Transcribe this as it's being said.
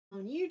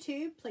on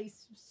YouTube,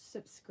 please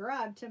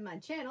subscribe to my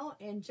channel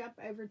and jump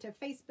over to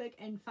Facebook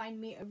and find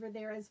me over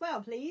there as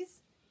well, please.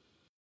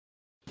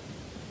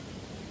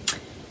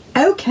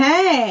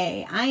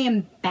 Okay, I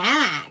am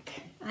back.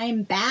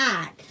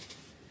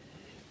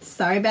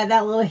 Sorry about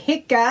that little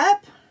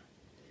hiccup.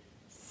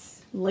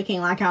 It's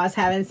looking like I was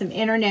having some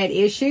internet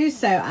issues,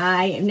 so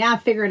I'm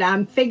figuring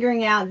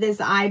out this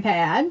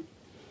iPad.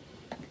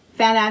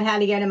 Found out how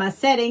to go to my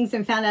settings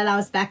and found out I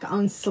was back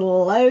on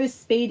slow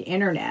speed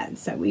internet.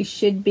 So we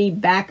should be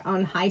back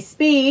on high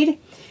speed.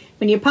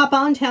 When you pop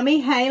on, tell me,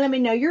 hey, let me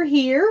know you're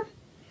here.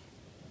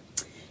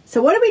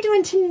 So what are we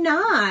doing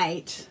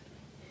tonight?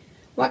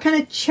 What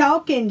kind of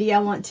chalking do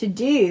y'all want to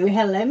do?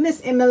 Hello,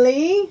 Miss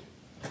Emily.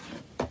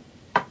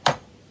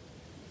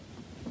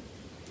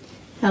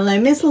 Hello,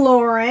 Miss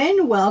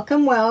Lauren.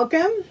 Welcome,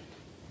 welcome.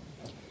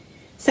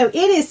 So it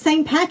is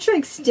St.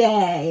 Patrick's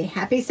Day.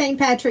 Happy St.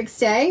 Patrick's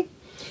Day.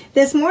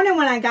 This morning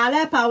when I got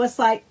up, I was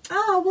like,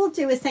 oh, we'll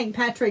do a St.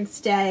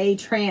 Patrick's Day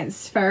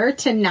transfer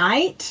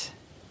tonight.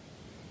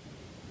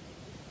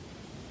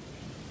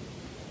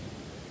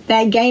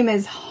 That game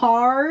is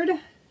hard.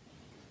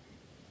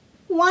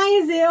 Why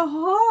is it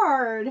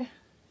hard?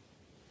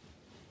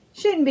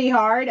 Shouldn't be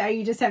hard. Oh,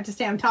 you just have to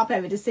stay on top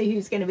of it to see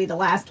who's going to be the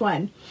last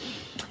one.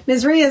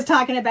 Ms. Ria's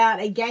talking about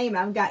a game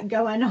I've got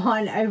going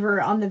on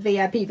over on the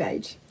VIP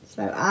page.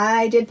 So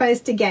I did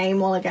post a game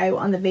a while ago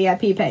on the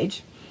VIP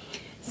page.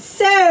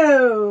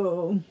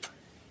 So,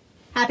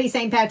 happy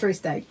St. Patrick's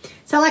Day.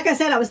 So, like I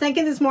said, I was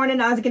thinking this morning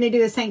I was going to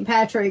do a St.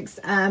 Patrick's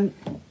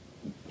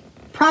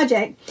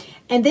project.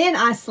 And then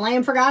I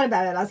forgot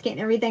about it. I was getting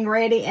everything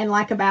ready. And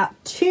like about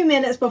 2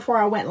 minutes before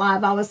I went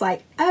live, I was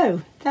like,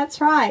 oh, that's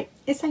right.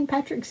 It's St.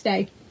 Patrick's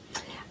Day.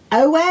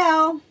 Oh,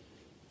 well.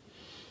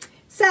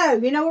 So,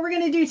 you know what we're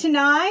going to do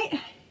tonight?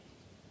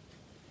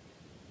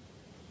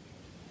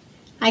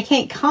 I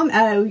can't comment.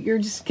 Oh, you're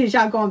just because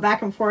y'all going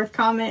back and forth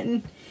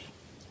commenting.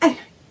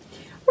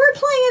 We're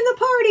playing the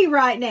party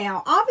right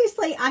now.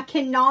 Obviously, I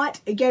cannot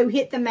go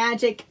hit the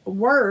magic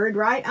word,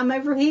 right? I'm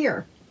over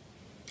here.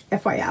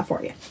 FYI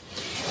for you.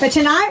 But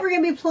tonight, we're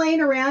going to be playing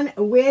around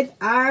with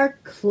our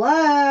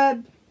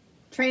club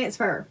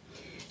transfer.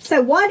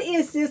 So what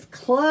is this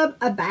club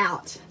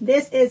about?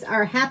 This is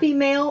our Happy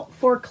Mail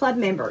for club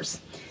members.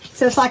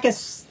 So it's like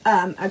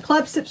a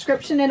club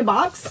subscription in a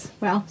box.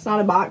 Well, it's not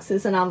a box.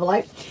 It's an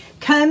envelope.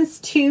 Comes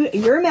to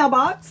your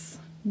mailbox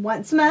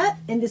once a month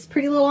in this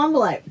pretty little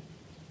envelope.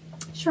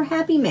 Your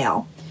Happy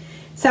Mail.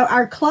 So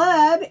our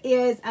club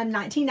is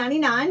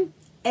 $19.99.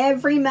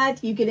 Every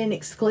month you get an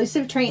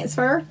exclusive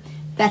transfer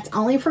that's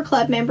only for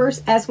club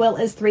members, as well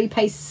as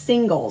 3-piece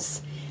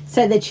singles,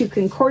 so that you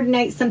can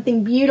coordinate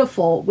something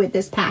beautiful with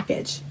this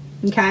package.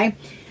 Okay,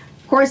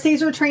 of course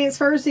these are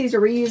transfers. These are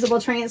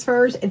reusable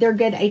transfers. They're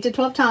good 8 to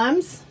 12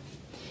 times.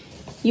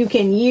 You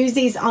can use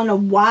these on a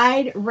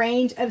wide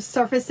range of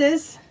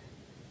surfaces.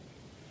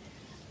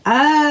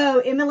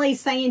 Oh,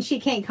 Emily's saying she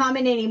can't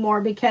comment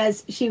anymore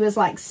because she was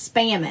like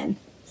spamming.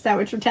 Is that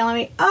what you're telling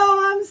me?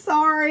 Oh, I'm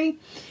sorry.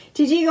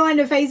 Did you go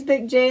into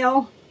Facebook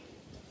jail?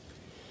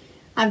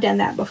 I've done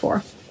that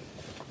before.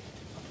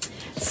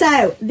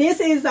 So this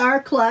is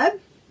our club.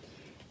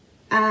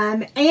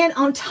 And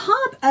on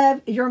top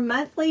of your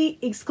monthly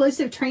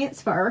exclusive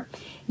transfer,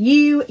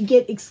 you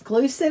get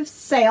exclusive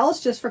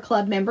sales just for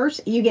club members.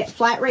 You get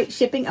flat rate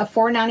shipping of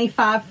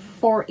 $4.95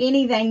 for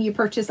anything you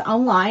purchase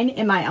online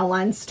in my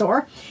online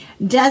store.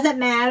 Doesn't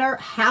matter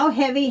how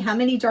heavy, how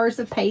many jars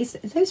of paste.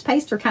 Those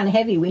pastes are kind of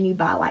heavy when you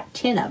buy like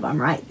 10 of them,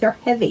 right? They're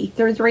heavy.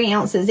 They're 3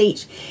 ounces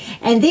each.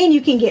 And then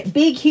you can get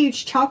big,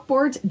 huge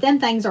chalkboards. Them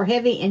things are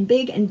heavy and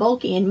big and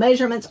bulky, and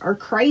measurements are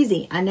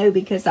crazy. I know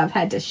because I've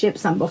had to ship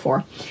some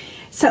before.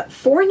 So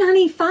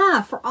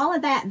 $4.95 for all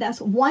of that.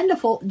 That's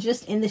wonderful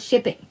just in the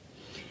shipping.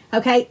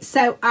 Okay,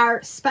 so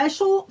our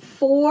special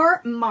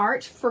for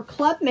March for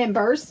club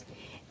members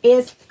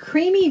is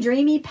Creamy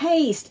Dreamy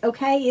Paste.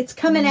 Okay, it's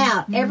coming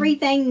out.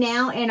 Everything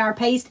now in our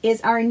paste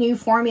is our new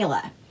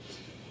formula.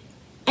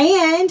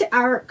 And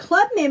our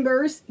club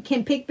members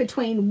can pick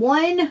between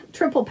one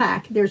triple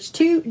pack. There's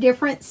 2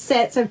 different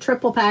sets of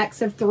triple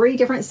packs of 3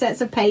 different sets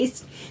of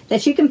paste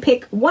that you can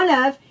pick one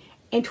of,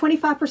 and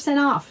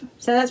 25% off.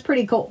 So that's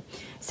pretty cool.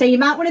 So you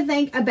might want to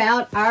think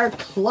about our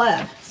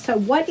club. So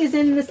what is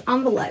in this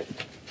envelope?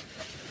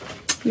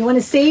 You want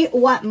to see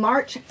what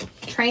March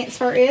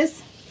transfer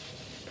is?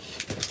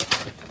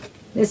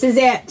 This is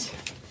it.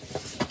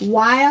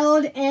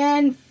 Wild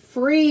and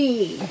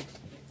free.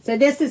 So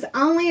this is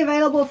only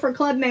available for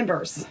club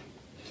members.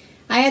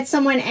 I had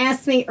someone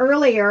ask me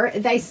earlier,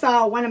 they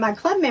saw one of my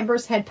club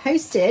members had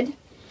posted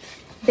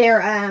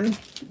their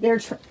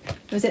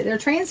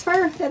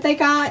transfer that they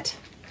got?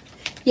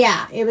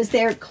 Yeah, it was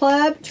their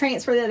club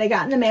transfer that they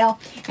got in the mail.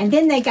 And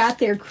then they got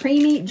their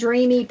Creamy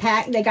Dreamy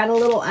pack. They got a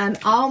little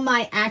all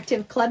my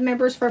active club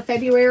members for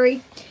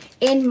February.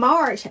 In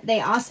March,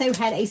 they also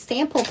had a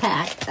sample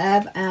pack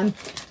of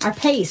our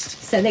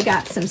paste. So they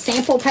got some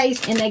sample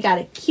paste, and they got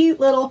a cute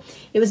little,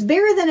 it was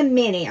bigger than a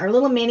mini. Our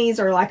little minis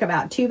are like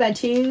about 2 by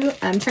 2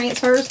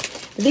 transfers.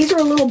 But these are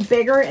a little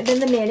bigger than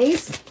the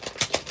minis.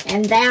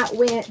 And that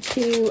went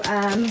to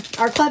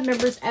our club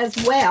members as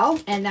well.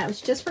 And that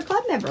was just for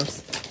club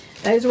members.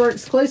 Those were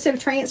exclusive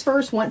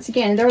transfers once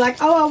again. They're like,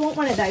 oh, I want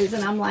one of those.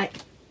 And I'm like,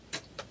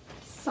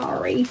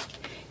 sorry.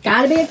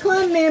 Got to be a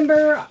club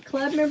member.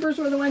 Club members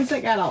were the ones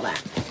that got all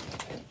that.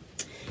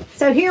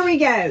 So here we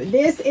go.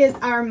 This is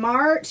our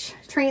March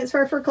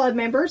transfer for club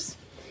members.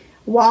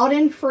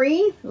 Walden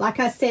free. Like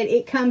I said,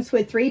 it comes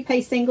with 3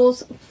 pay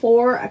singles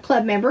for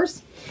club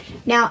members.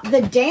 Now,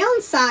 the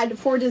downside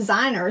for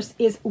designers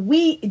is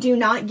we do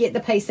not get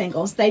the pay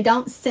singles. They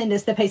don't send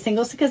us the pay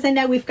singles because they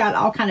know we've got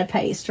all kind of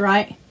paste,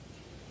 right?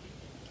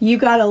 You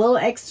got a little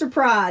extra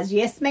prize.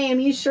 Yes, ma'am,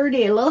 you sure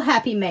did. A little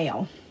happy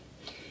mail.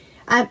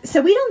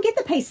 So we don't get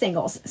the pay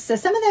singles. So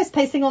some of those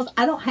pay singles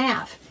I don't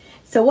have.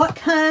 So what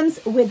comes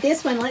with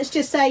this one, let's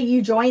just say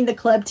you join the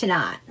club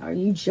tonight or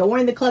you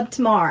join the club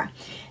tomorrow.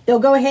 They'll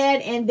go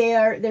ahead and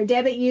they'll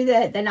debit you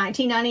the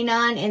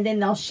 $19.99 and then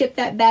they'll ship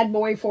that bad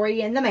boy for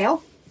you in the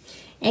mail.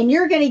 And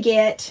you're going to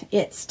get,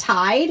 it's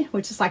Tide,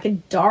 which is like a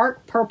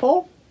dark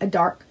purple, a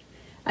dark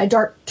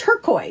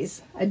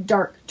turquoise.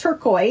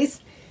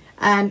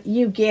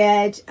 You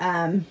get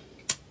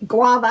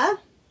Guava,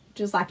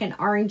 which is like an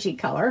orangey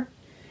color,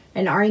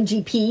 an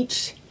orangey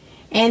peach.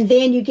 And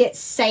then you get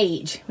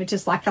Sage, which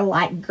is like a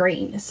light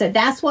green. So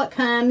that's what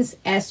comes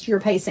as your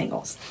pay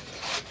singles.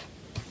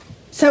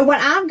 So what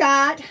I've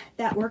got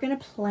that we're going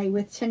to play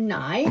with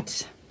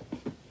tonight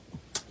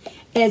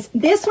is,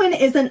 this one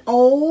is an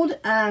old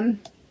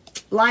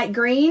light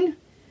green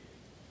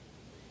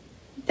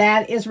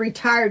that is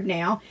retired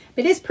now,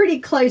 but it's pretty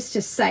close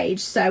to Sage.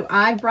 So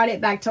I brought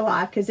it back to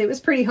life because it was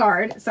pretty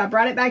hard. So I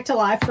brought it back to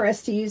life for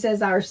us to use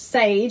as our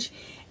Sage.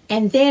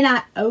 And then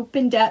I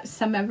opened up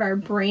some of our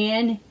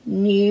brand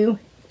new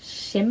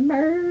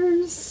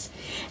shimmers.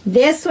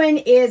 This one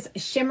is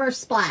Shimmer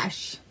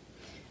Splash.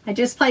 I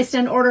just placed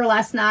an order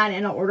last night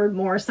and I ordered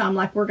more. So I'm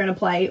like, we're going to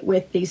play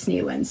with these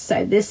new ones.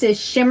 So this is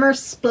Shimmer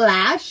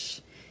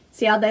Splash.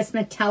 See all those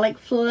metallic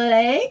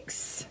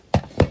flakes?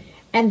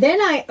 And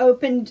then I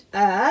opened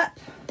up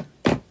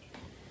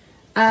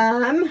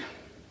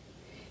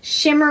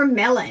Shimmer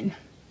Melon.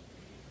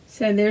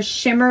 So there's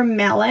Shimmer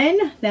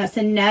Melon. That's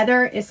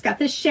another, it's got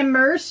the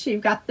shimmers.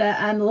 You've got the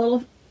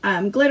little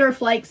glitter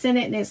flakes in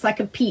it, and it's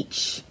like a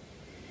peach.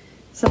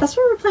 So that's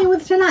what we're playing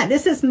with tonight.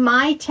 This is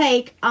my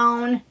take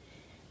on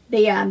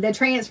the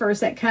transfers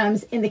that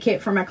comes in the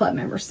kit for my club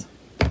members.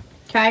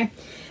 Okay.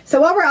 So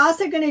what we're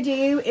also going to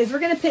do is we're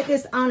going to put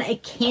this on a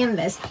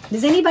canvas.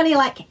 Does anybody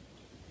like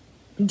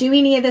do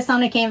any of this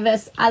on a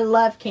canvas? I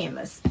love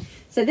canvas.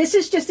 So this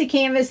is just a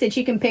canvas that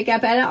you can pick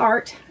up at an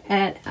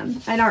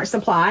art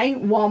supply,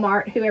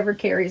 Walmart, whoever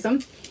carries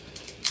them.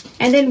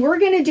 And then we're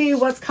going to do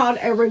what's called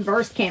a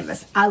reverse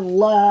canvas. I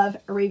love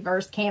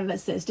reverse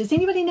canvases. Does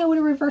anybody know what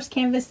a reverse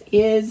canvas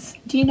is?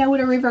 Do you know what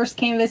a reverse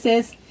canvas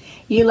is?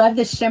 You love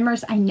the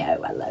shimmers? I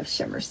know, I love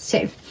shimmers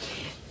too.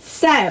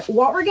 So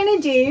what we're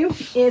going to do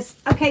is,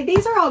 okay,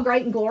 these are all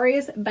great and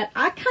glorious, but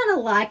I kind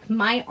of like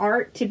my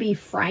art to be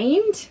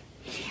framed.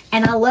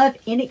 And I love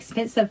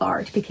inexpensive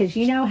art because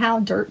you know how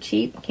dirt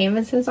cheap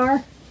canvases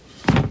are.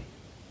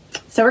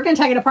 So we're going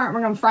to take it apart and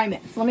we're going to frame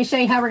it. So let me show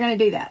you how we're going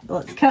to do that.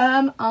 Let's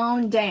come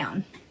on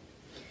down.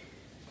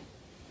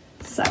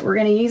 So we're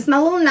going to use my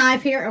little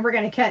knife here and we're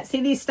going to cut.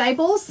 See these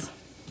staples?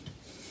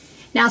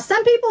 Now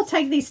some people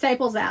take these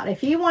staples out.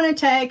 If you want to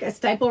take a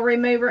staple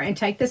remover and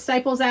take the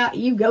staples out,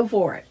 you go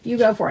for it. You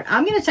go for it.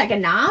 I'm going to take a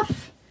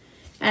knife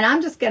and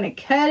I'm just going to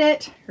cut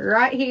it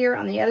right here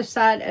on the other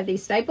side of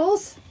these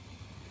staples.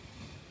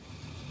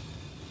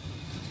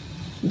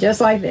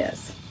 Just like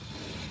this.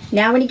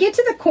 Now when you get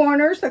to the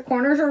corners are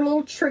a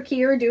little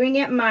trickier doing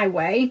it my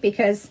way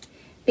because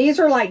these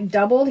are like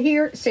doubled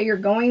here. So you're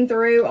going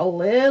through a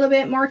little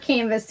bit more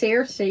canvas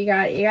here. So you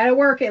got to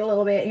work it a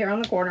little bit here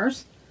on the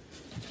corners.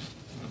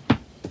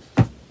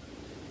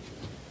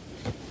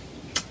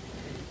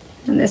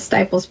 And this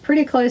staple's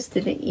pretty close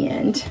to the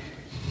end.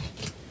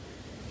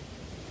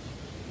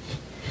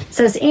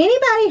 So is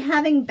anybody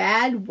having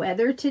bad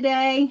weather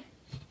today?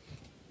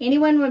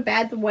 Anyone with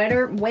bad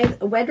weather?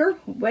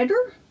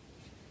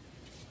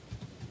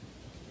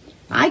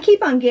 I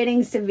keep on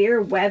getting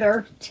severe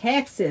weather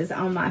texts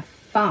on my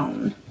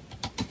phone.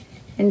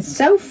 And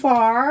so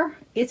far,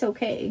 it's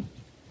okay.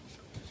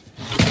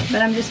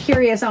 But I'm just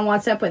curious on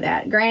what's up with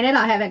that. Granted,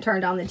 I haven't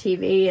turned on the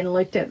TV and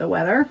looked at the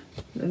weather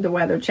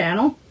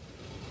channel.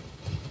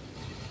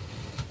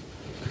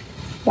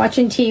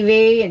 Watching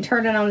TV and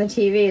turning on the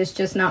TV is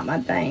just not my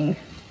thing.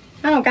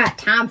 I don't got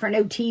time for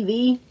no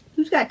TV.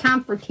 Who's got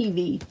time for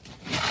TV?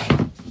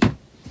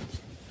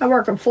 I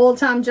work a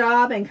full-time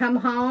job and come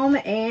home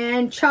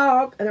and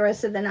chalk the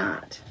rest of the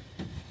night.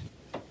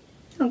 I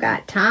don't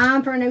got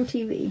time for no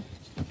TV.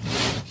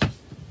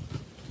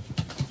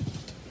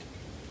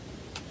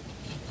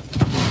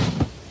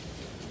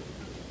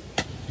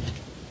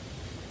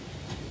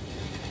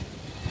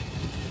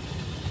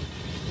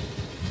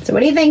 So what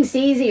do you think's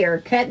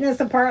easier, cutting this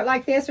apart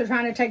like this or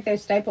trying to take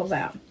those staples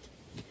out?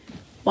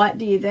 What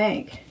do you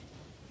think?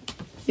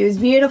 It was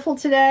beautiful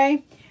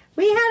today.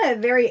 We had a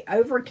very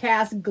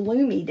overcast,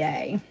 gloomy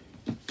day.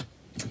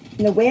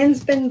 The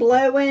wind's been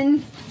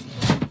blowing.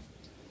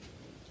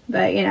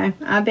 But, you know,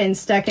 I've been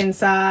stuck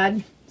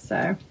inside,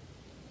 so.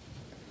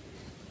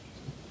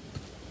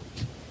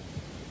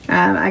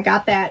 I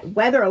got that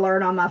weather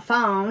alert on my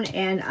phone,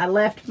 and I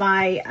left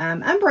my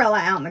umbrella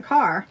out in the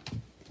car.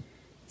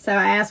 So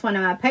I asked one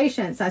of my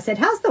patients, I said,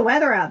 how's the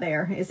weather out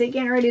there? Is it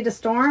getting ready to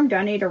storm? Do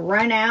I need to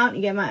run out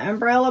and get my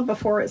umbrella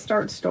before it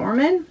starts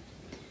storming?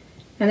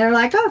 And they're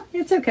like, oh,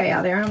 it's okay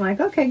out there. I'm like,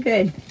 okay,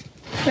 good.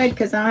 Good,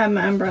 because I don't have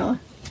my umbrella.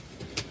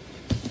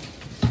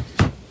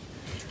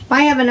 If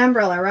I have an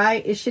umbrella,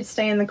 right, it should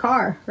stay in the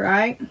car,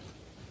 right?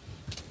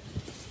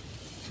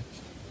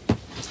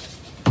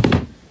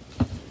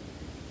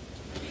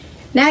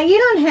 Now, you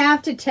don't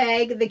have to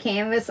take the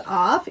canvas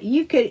off.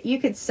 You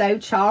could sew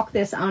chalk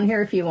this on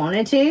here if you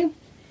wanted to,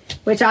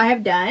 which I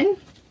have done.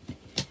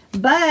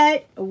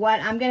 But what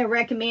I'm going to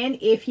recommend,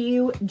 if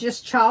you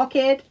just chalk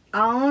it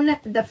on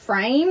the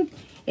frame,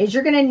 is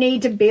you're going to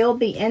need to build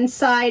the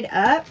inside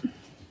up.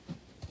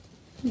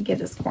 Let me get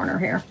this corner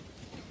here.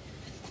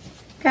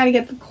 Got to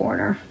get the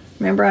corner.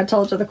 Remember, I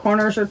told you the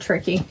corners are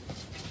tricky.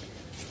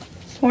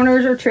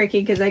 Corners are tricky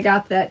because they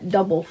got that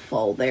double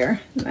fold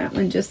there. That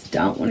one just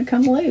don't want to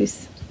come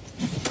loose.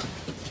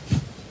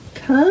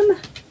 Come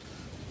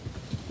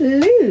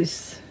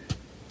loose.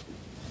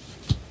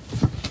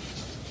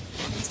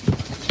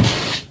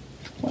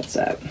 What's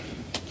up?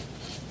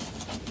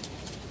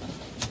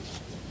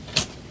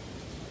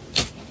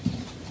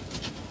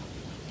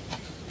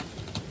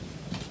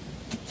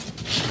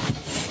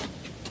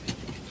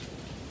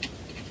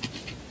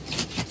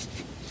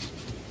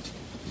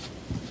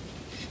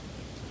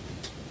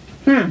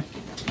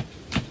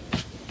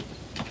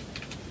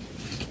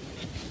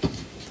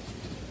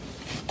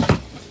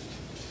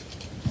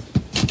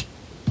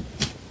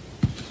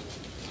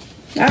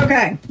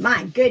 Okay,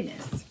 my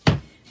goodness.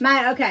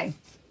 Okay.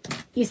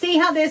 You see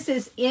how this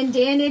is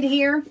indented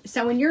here?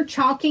 So when you're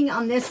chalking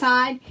on this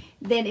side,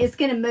 then it's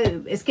going to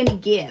move. It's going to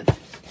give.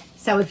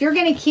 So if you're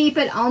going to keep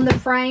it on the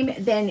frame,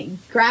 then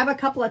grab a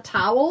couple of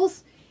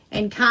towels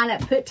and kind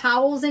of put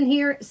towels in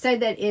here so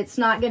that it's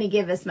not going to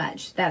give as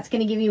much. That's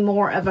going to give you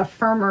more of a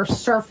firmer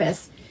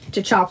surface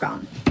to chalk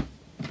on.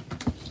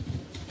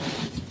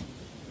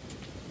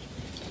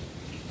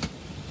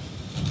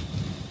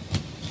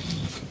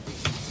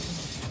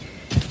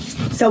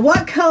 So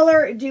what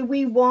color do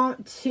we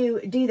want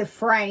to do the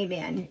frame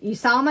in? You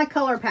saw my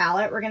color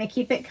palette. We're going to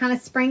keep it kind of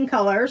spring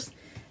colors.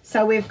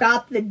 So we've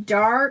got the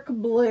dark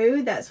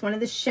blue. That's one of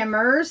the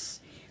shimmers.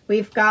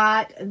 We've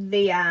got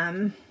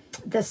the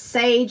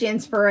sage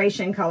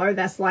inspiration color.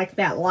 That's like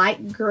that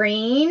light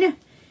green.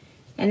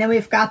 And then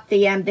we've got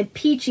the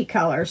peachy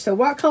color. So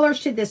what color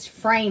should this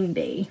frame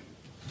be?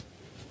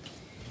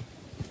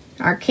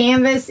 Our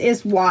canvas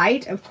is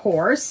white, of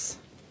course.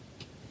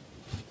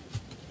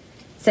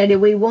 So do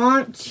we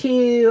want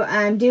to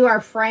do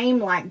our frame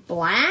like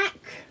black?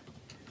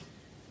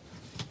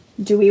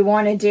 Do we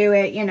want to do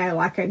it, you know,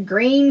 like a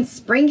green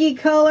springy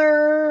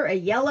color, a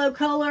yellow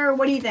color?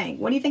 What do you think?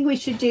 What do you think we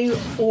should do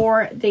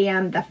for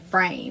the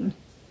frame?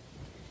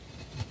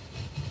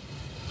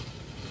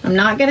 I'm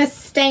not going to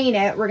stain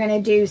it. We're going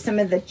to do some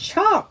of the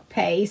chalk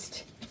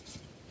paste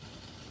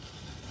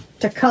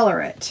to color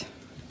it.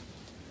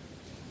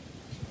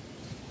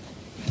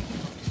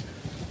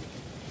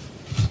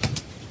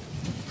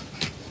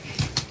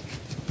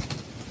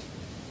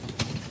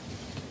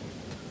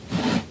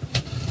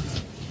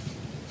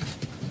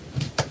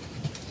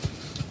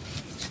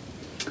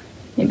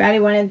 Anybody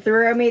want to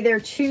throw me their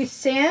 2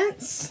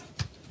 cents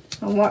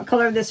on what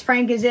color this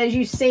frame? Because as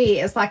you see,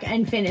 it's like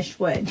unfinished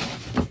wood.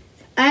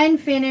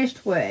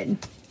 Unfinished wood.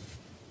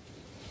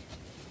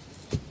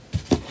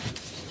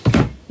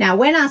 Now,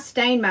 when I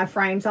stain my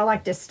frames, I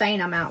like to stain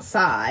them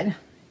outside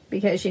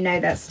because, you know,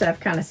 that stuff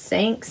kind of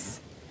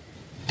stinks.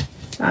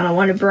 So I don't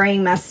want to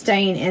bring my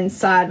stain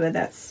inside with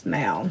that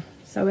smell.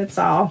 So it's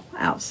all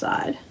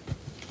outside.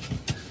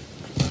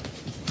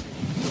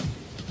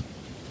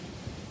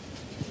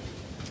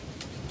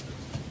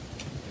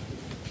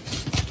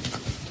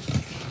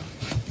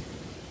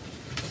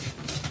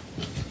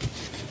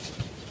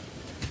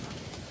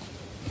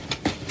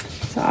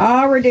 So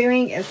all we're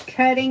doing is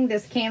cutting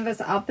this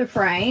canvas off the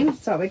frame.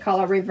 So we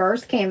call a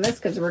reverse canvas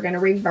because we're going to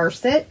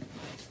reverse it.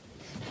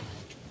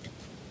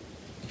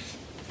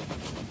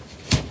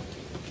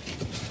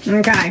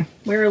 Okay,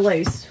 we're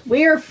loose.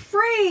 We're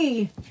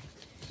free.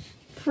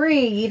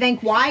 Free. You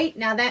think white?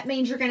 Now that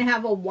means you're going to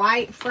have a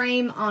white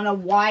frame on a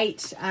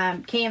white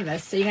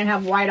canvas. So you're going to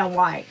have white on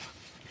white.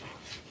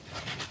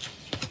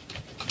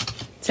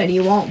 So do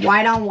you want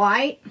white on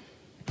white?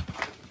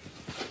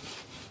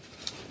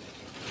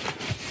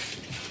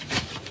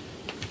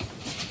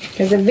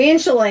 Because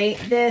eventually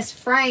this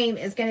frame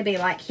is going to be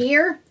like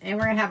here, and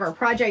we're going to have our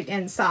project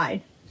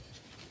inside.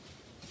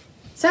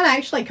 So it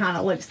actually kind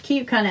of looks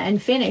cute, kind of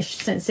unfinished,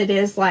 since it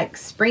is like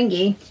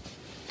springy.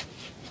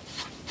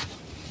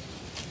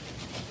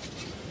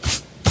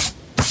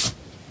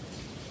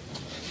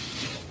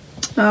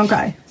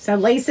 Okay, so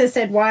Lisa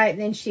said white,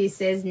 and then she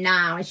says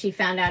no, and she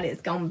found out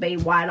it's going to be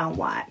white on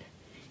white.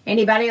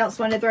 Anybody else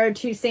want to throw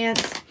 2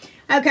 cents?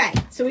 Okay,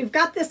 so we've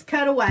got this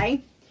cut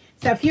away.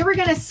 So if you were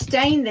going to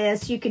stain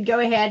this, you could go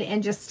ahead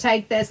and just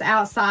take this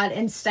outside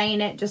and stain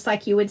it just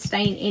like you would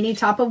stain any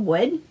type of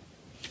wood.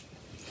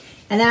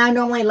 And then I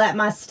normally let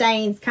my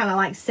stains kind of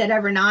like sit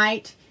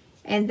overnight,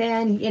 and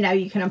then, you know,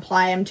 you can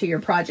apply them to your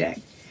project.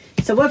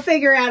 So we'll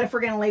figure out if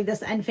we're going to leave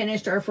this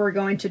unfinished or if we're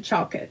going to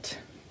chalk it.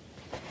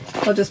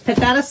 We'll just put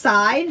that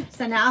aside.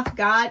 So now I've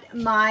got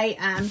my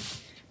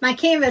my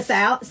canvas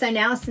out. So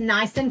now it's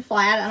nice and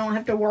flat. I don't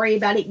have to worry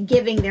about it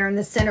giving there in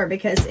the center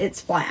because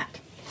it's flat.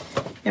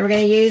 And we're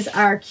going to use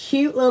our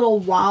cute little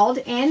Wild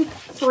and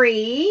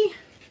Free.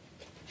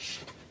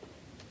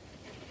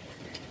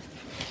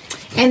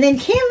 And then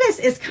canvas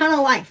is kind of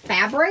like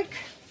fabric.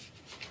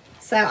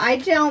 So I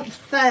don't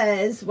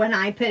fuzz when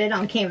I put it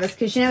on canvas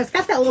because, you know, it's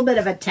got that little bit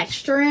of a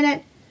texture in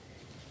it.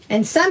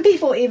 And some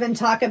people even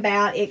talk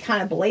about it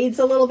kind of bleeds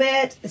a little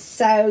bit.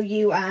 So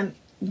you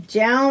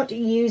don't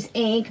use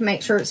ink.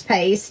 Make sure it's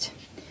paste.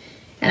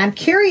 And I'm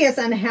curious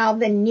on how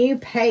the new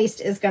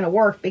paste is going to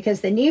work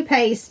because the new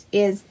paste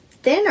is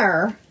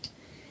thinner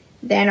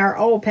than our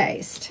old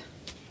paste.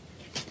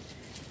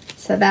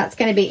 So that's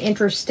going to be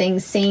interesting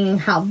seeing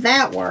how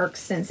that works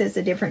since it's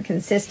a different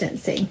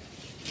consistency.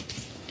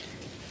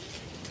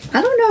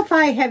 I don't know if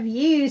I have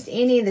used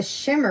any of the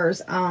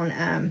shimmers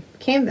on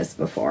canvas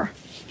before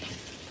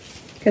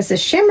because the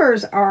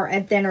shimmers are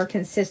a thinner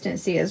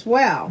consistency as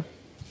well.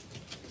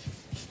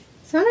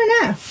 So I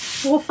don't know.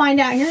 We'll find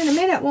out here in a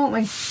minute, won't we?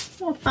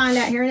 We'll find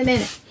out here in a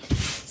minute.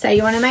 So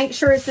you want to make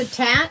sure it's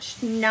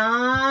attached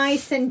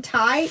nice and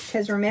tight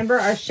because remember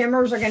our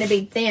shimmers are going to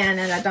be thin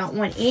and I don't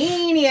want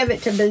any of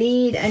it to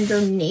bleed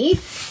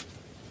underneath.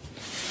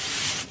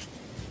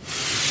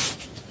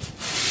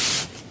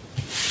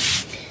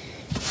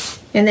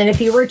 And then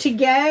if you were to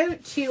go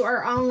to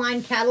our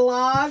online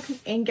catalog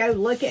and go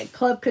look at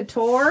Club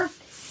Couture,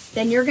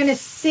 then you're going to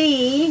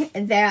see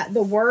that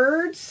the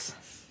words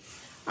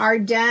are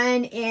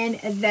done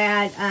in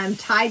that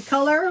Tide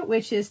color,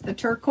 which is the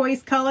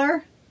turquoise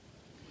color.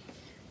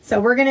 So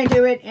we're going to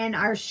do it in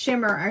our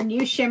shimmer, our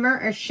new shimmer,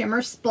 our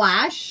Shimmer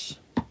Splash.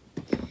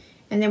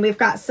 And then we've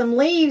got some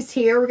leaves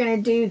here. We're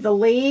going to do the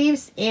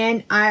leaves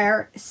in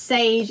our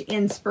Sage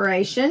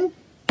Inspiration.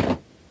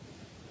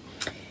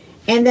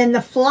 And then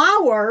the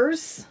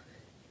flowers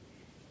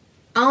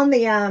on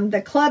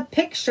the club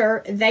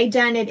picture, they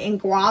done it in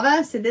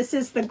guava. So this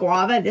is the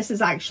guava. This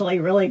is actually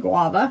really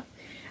guava.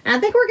 And I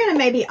think we're going to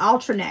maybe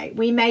alternate.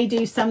 We may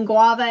do some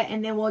guava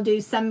and then we'll do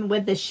some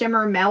with the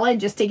shimmer melon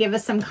just to give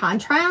us some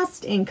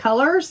contrast in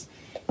colors.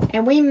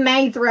 And we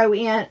may throw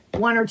in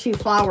 1 or 2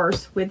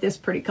 flowers with this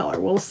pretty color.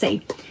 We'll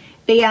see.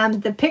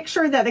 The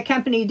picture that the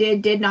company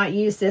did not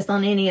use this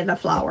on any of the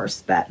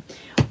flowers, but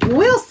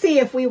we'll see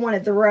if we want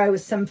to throw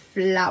some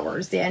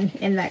flowers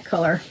in that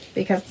color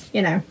because,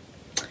 you know,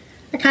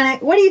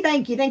 what do you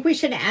think? You think we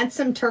should add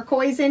some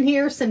turquoise in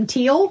here, some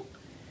teal?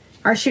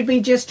 Or should we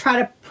just try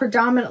to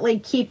predominantly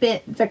keep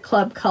it the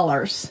club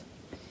colors?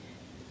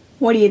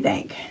 What do you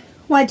think?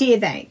 What do you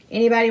think?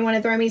 Anybody want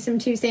to throw me some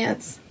 2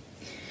 cents?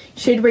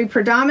 Should we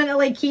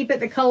predominantly keep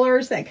it the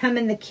colors that come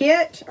in the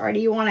kit? Or do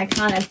you want to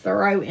kind of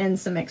throw in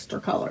some extra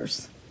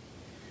colors?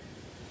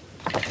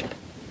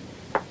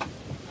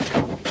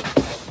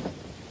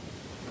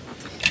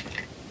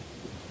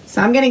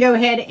 So I'm going to go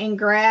ahead and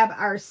grab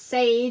our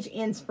Sage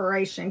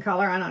Inspiration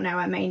color. I don't know.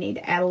 I may need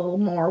to add a little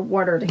more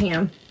water to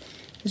him.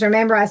 Because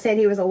remember I said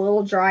he was a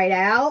little dried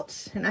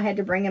out and I had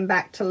to bring him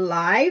back to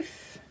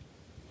life.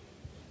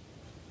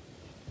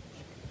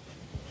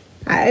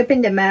 I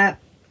opened him up,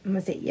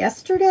 was it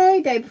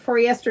yesterday? Day before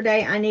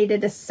yesterday, I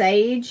needed a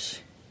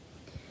sage.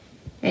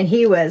 And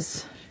he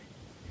was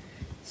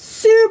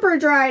super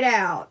dried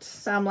out.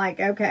 So I'm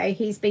like, okay,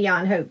 he's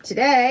beyond hope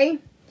today.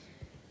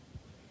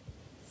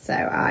 So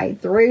I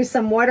threw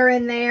some water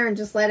in there and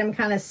just let him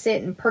kind of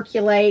sit and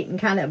percolate and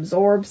kind of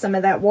absorb some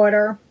of that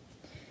water.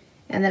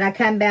 And then I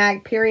come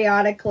back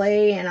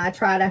periodically and I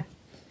try to,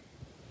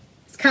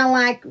 it's kind of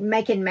like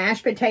making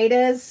mashed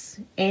potatoes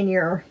and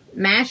your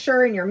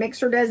masher and your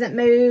mixer doesn't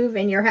move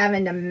and you're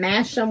having to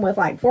mash them with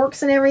like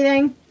forks and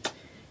everything.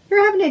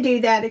 You're having to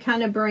do that to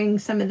kind of bring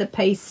some of the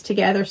paste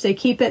together. So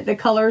keep it the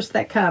colors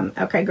that come.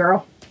 Okay,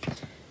 girl.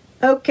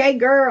 Okay,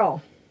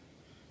 girl.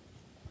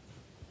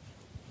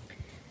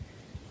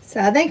 So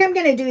I think I'm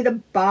going to do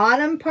the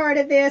bottom part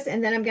of this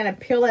and then I'm going to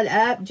peel it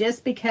up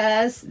just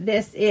because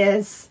this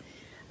is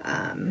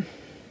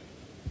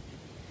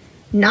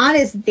not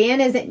as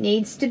thin as it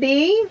needs to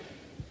be.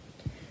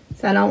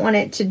 So I don't want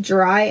it to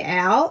dry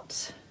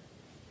out.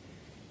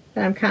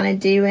 But I'm kind of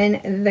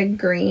doing the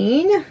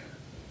green.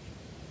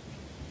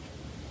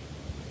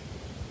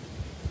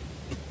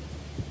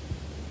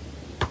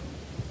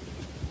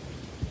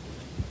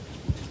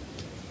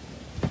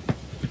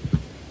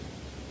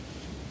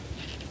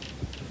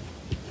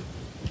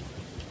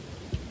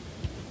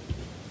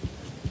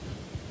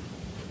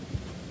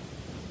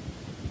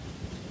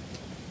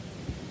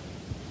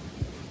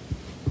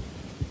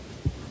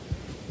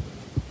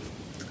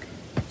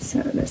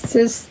 So this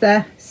is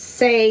the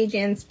Sage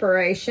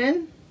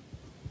Inspiration.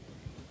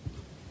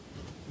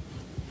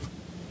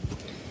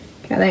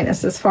 I think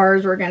that's as far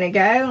as we're going to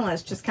go.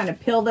 Let's just kind of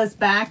peel this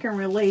back and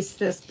release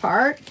this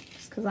part,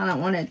 just because I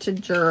don't want it to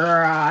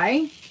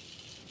dry.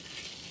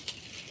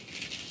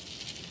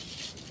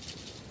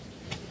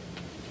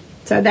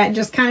 So that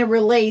just kind of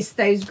released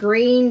those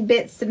green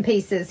bits and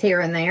pieces here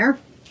and there.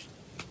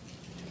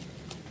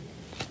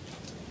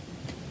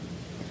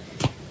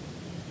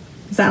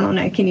 So I don't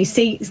know, can you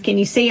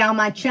see all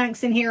my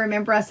chunks in here?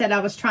 Remember I said I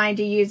was trying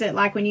to use it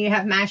like when you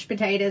have mashed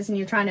potatoes and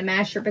you're trying to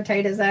mash your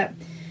potatoes up.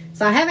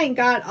 So I haven't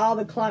got all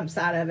the clumps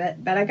out of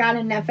it, but I got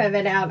enough of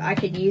it out I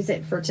could use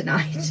it for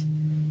tonight.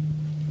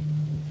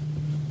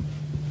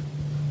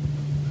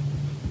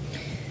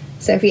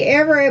 So if you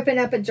ever open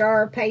up a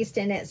jar of paste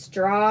and it's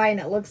dry and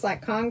it looks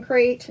like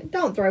concrete,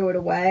 don't throw it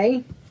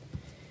away.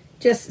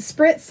 Just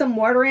spritz some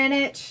water in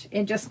it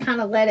and just kind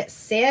of let it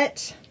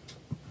sit.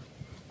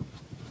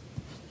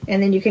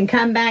 And then you can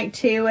come back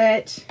to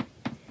it,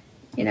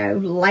 you know,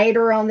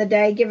 later on the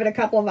day. Give it a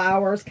couple of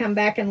hours, come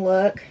back and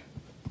look.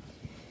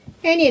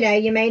 And, you know,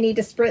 you may need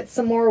to spritz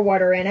some more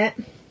water in it.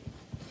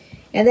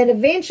 And then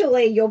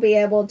eventually you'll be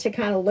able to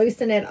kind of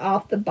loosen it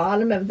off the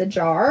bottom of the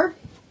jar.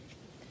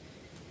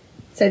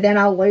 So then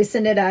I'll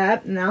loosen it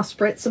up and I'll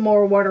spritz some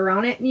more water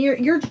on it. And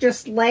you're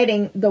just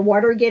letting the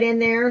water get in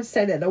there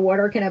so that the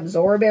water can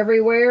absorb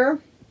everywhere.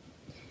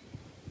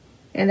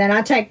 And then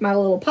I take my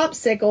little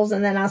popsicles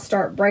and then I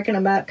start breaking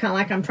them up kind of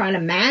like I'm trying to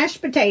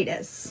mash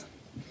potatoes.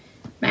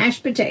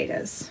 Mashed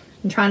potatoes.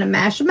 I'm trying to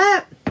mash them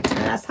up. And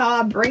that's how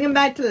I bring them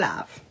back to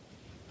life.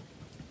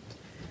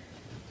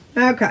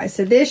 Okay,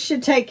 so this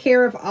should take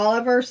care of all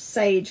of our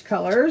sage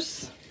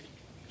colors.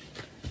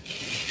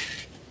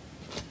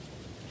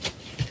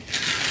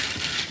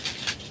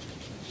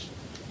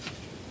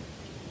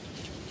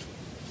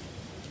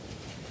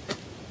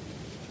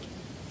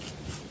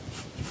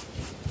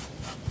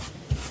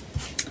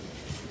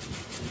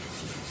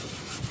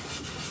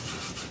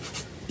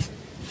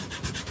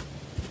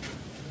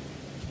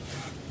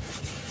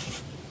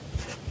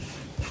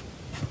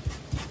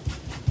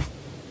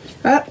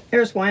 Oh,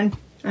 there's one.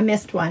 I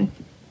missed one.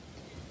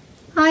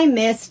 I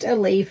missed a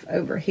leaf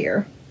over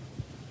here.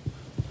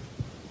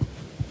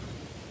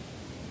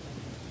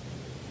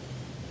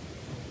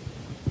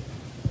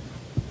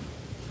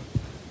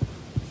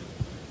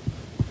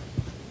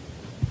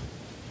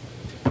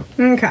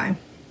 Okay.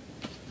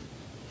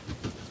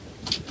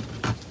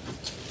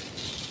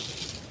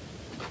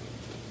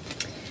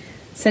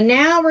 So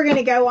now we're going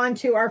to go on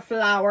to our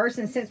flowers,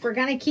 and since we're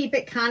going to keep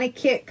it kind of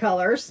kit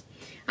colors,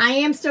 I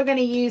am still going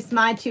to use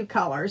my two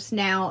colors.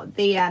 Now,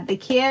 the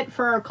kit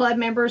for our club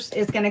members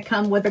is going to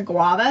come with a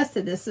guava.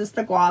 So this is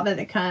the guava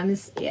that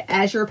comes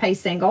as your pay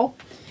single.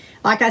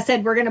 Like I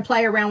said, we're going to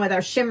play around with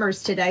our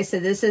shimmers today. So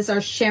this is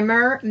our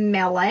shimmer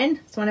melon.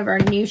 It's one of our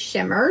new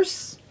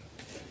shimmers.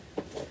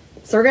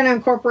 So we're going to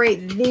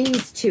incorporate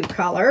these two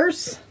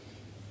colors.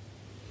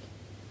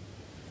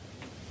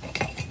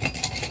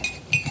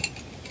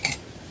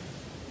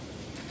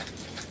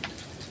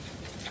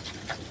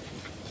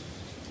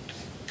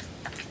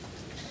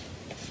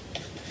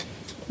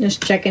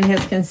 Just checking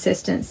his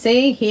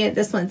consistency.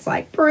 This one's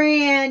like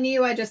brand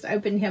new. I just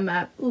opened him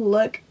up.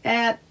 Look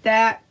at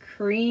that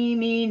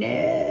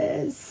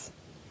creaminess.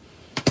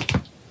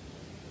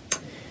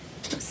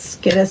 Let's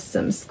get us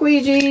some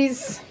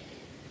squeegees.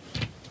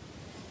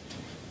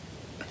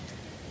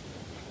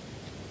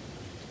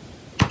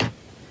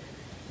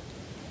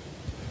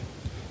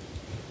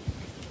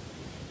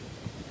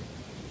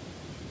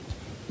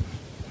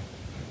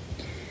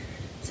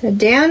 So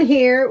down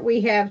here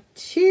we have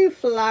two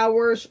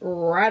flowers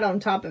right on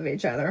top of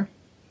each other.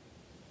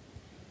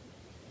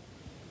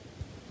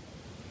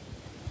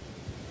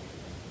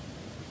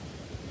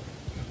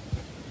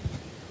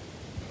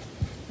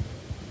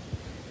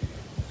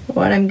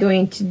 What I'm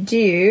going to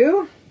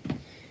do,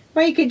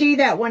 well, you could do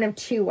that one of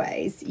two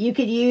ways. You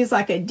could use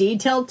like a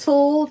detail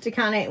tool to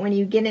kind of, when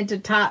you get into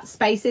tight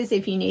spaces,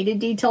 if you need a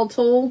detail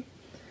tool.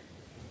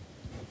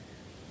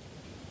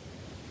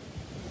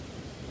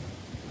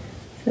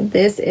 So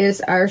this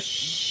is our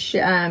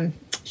shimmer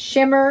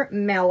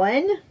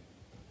melon.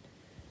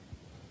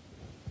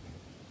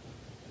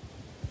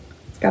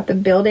 It's got the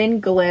built-in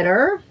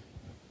glitter.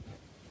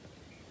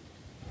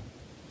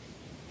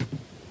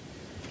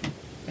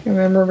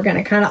 Remember, we're going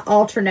to kind of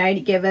alternate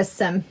to give us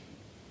some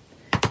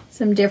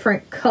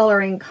different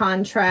coloring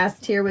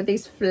contrast here with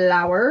these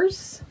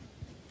flowers.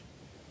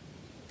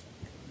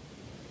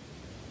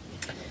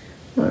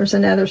 Well, there's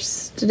another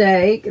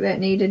stake that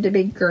needed to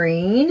be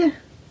green.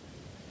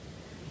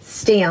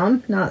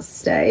 Stem, not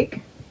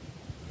stake.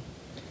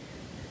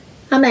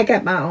 I make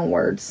up my own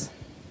words.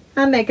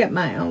 I make up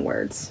my own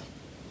words.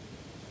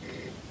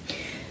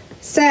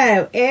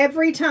 So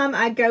every time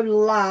I go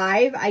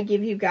live, I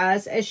give you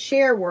guys a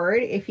share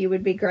word. If you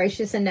would be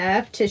gracious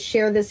enough to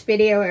share this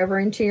video over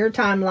into your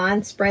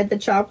timeline, spread the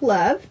chalk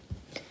love.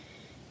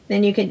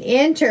 Then you can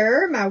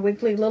enter my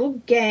weekly little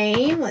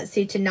game. Let's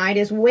see, tonight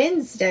is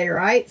Wednesday,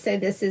 right? So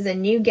this is a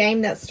new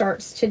game that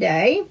starts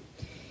today.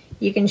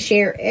 You can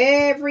share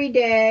every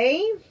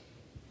day,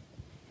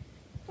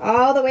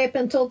 all the way up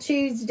until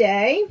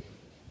Tuesday.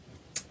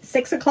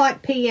 6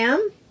 o'clock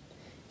p.m.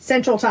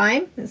 Central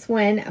Time. That's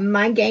when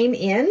my game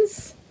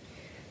ends.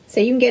 So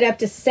you can get up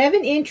to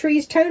 7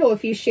 entries total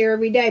if you share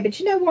every day. But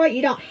you know what?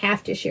 You don't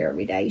have to share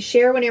every day.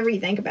 Share whenever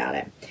you think about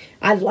it.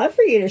 I'd love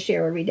for you to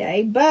share every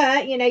day.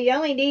 But, you know, you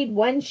only need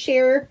 1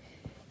 share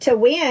to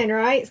win,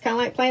 right? It's kind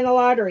of like playing the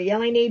lottery. You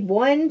only need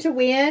 1 to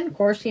win. Of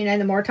course, you know,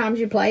 the more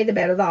times you play, the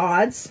better the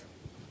odds.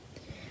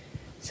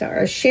 So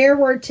our share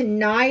word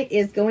tonight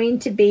is going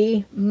to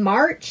be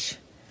March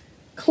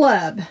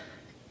Club.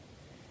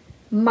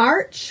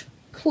 March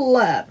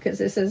Club, because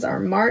this is our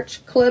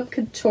March Club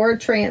Couture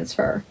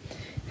transfer.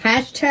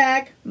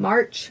 Hashtag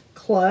March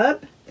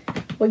Club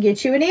will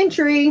get you an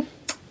entry.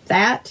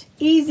 That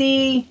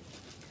easy.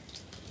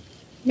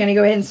 I'm going to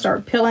go ahead and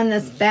start peeling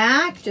this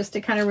back just to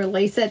kind of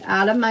release it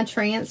out of my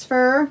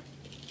transfer.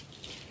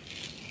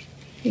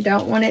 You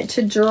don't want it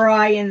to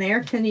dry in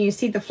there. Can you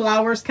see the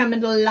flowers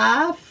coming to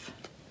life?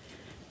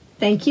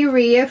 Thank you,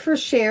 Rhea, for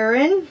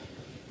sharing.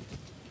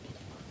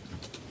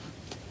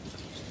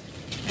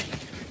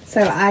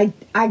 So I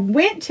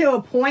went to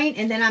a point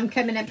and then I'm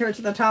coming up here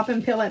to the top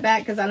and peel it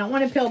back because I don't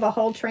want to peel the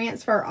whole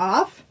transfer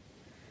off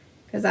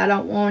because I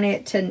don't want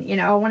it to, you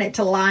know, I want it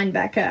to line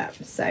back up.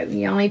 So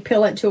you only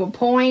peel it to a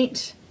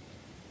point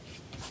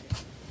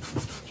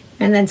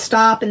and then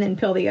stop and then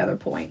peel the other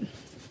point.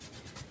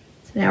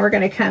 So now we're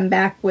going to come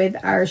back with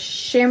our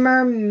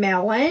shimmer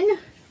melon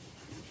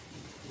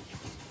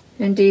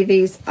and do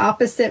these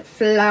opposite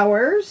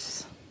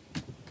flowers.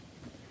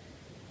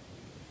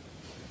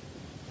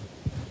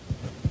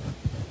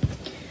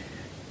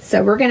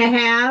 So we're going to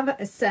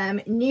have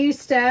some new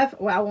stuff.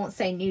 Well, I won't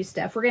say new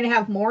stuff. We're going to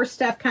have more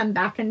stuff come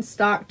back in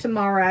stock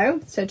tomorrow.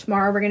 So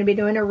tomorrow we're going to be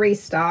doing a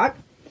restock.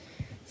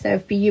 So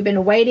if you've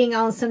been waiting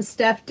on some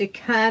stuff to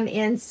come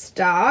in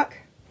stock,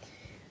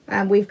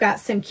 we've got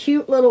some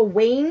cute little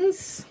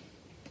wings.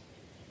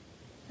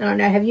 I don't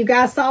know. Have you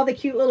guys saw the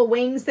cute little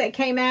wings that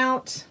came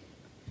out?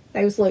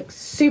 Those look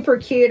super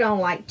cute on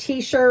like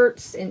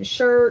t-shirts and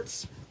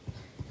shirts.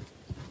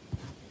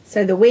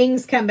 So the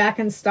wings come back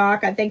in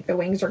stock. I think the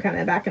wings are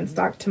coming back in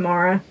stock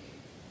tomorrow.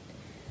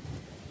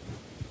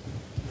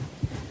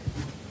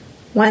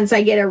 Once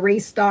I get a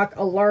restock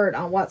alert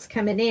on what's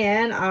coming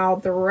in,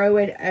 I'll throw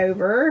it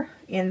over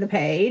in the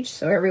page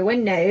so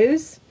everyone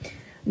knows.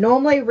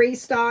 Normally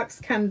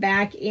restocks come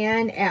back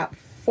in at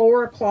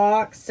 4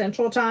 o'clock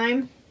Central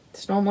Time.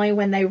 It's normally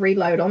when they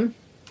reload them.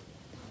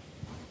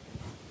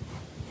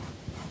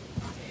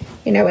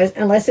 You know,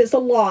 unless it's a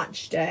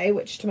launch day,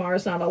 which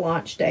tomorrow's not a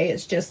launch day,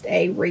 it's just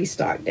a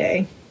restock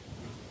day.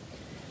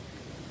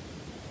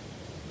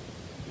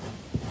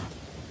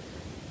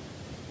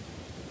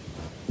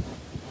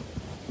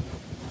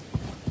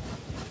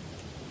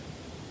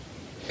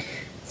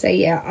 So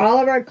yeah, all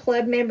of our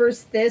club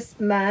members this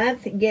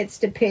month gets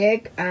to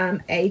pick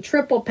a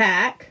triple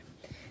pack.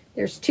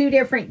 There's 2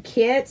 different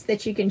kits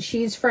that you can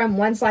choose from.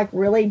 One's like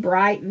really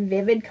bright,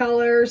 vivid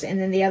colors, and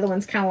then the other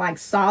one's kind of like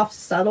soft,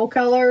 subtle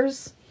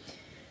colors.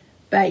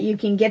 But you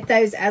can get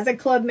those as a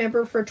club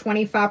member for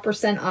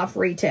 25% off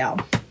retail.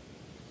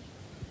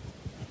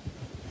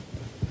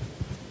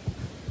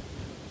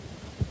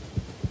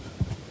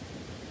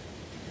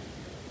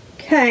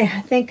 Okay,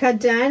 I think I've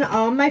done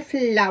all my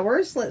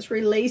flowers. Let's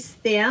release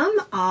them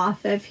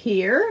off of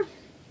here.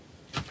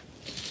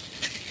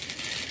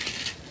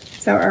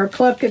 So our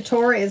Club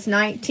Couture is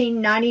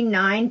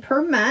 $19.99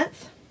 per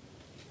month.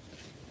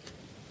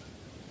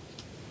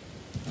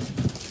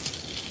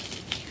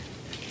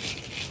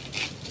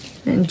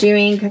 And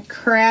doing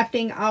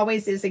crafting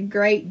always is a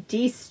great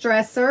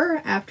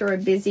de-stressor after a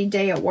busy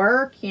day at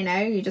work. You know,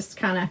 you just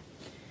kind of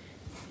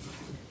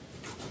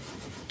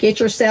get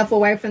yourself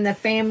away from the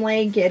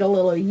family, get a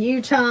little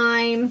you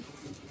time,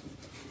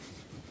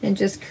 and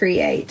just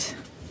create.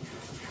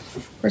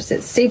 Of course,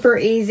 it's super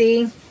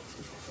easy.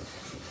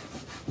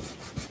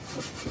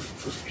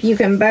 If you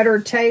can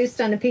butter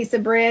toast on a piece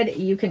of bread,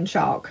 you can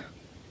chalk.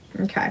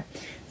 Okay,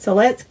 so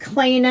let's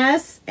clean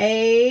us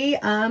a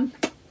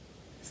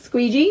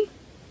squeegee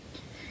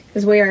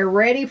because we are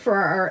ready for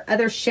our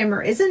other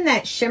shimmer. Isn't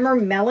that shimmer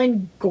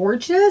melon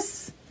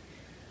gorgeous?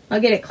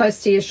 I'll get it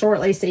close to you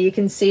shortly so you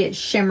can see it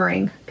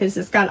shimmering because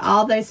it's got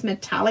all those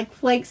metallic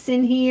flakes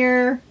in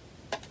here.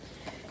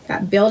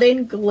 Got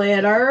built-in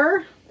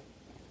glitter.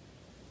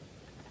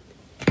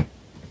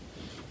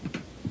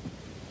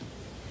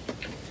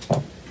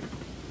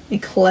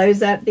 And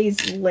close up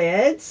these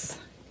lids.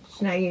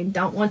 Now you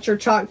don't want your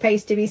chalk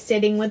paste to be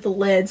sitting with the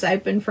lids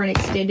open for an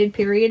extended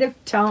period of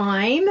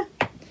time.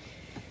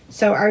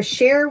 So our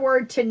share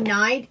word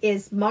tonight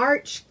is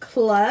March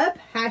Club.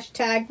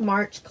 Hashtag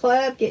March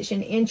Club. Gets you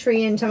an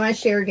entry into my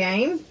share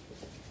game.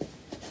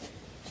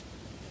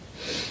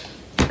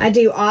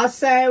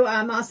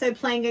 I'm also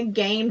playing a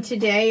game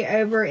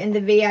today over in the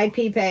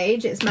VIP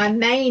page. It's my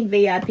main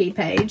VIP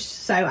page.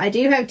 So I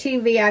do have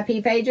 2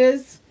 VIP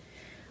pages.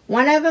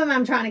 One of them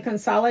I'm trying to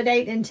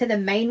consolidate into the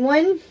main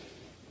one.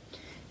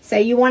 So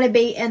you want to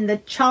be in the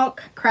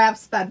Chalk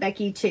Crafts by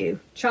Becky 2.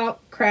 Chalk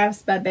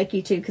Crafts by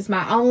Becky 2. Because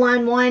my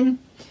online one,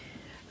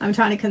 I'm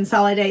trying to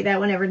consolidate that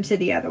one over into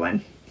the other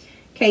one.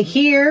 Okay,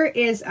 here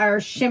is our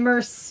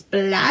shimmer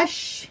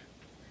splash.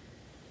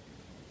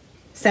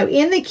 So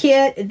in the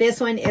kit,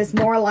 this one is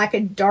more like a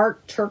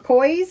dark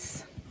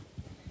turquoise.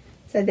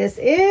 So this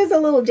is a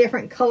little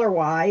different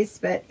color-wise,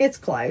 but it's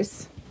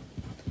close.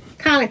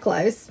 Kind of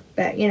close,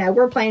 but you know,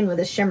 we're playing with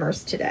the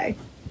shimmers today.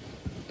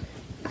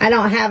 I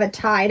don't have a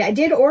Tide. I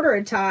did order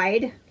a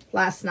Tide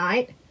last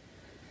night.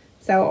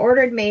 So I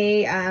ordered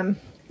me a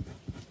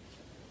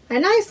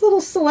nice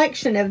little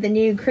selection of the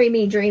new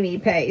Creamy Dreamy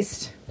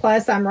paste.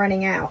 Plus, I'm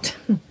running out.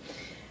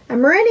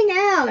 I'm running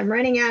out. I'm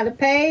running out of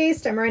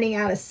paste. I'm running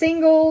out of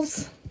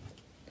singles.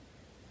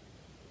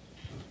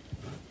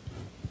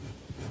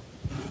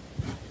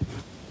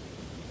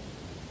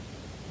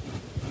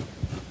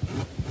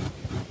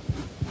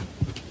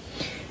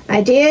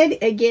 I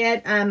did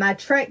get my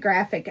truck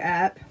graphic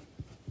up.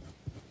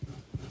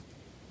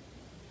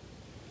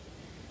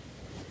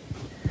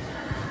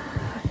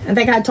 I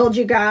think I told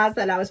you guys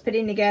that I was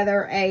putting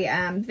together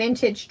a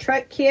vintage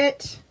truck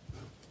kit.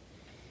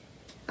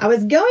 I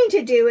was going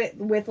to do it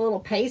with little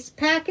paste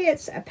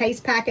packets, a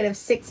paste packet of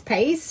 6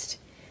 paste.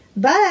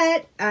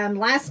 But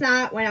last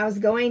night when I was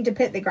going to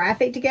put the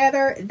graphic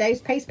together,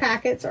 those paste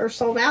packets are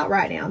sold out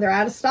right now. They're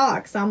out of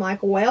stock. So I'm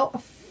like,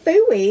 well,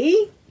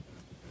 phooey.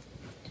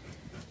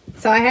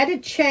 So I had to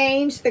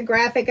change the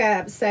graphic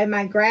up. So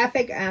my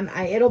graphic,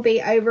 it'll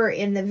be over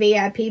in the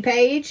VIP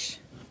page.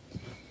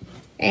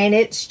 And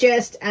it's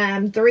just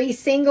 3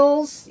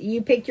 singles.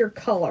 You pick your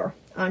color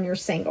on your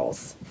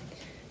singles.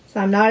 So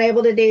I'm not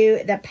able to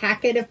do the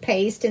packet of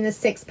paste in the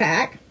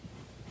 6-pack.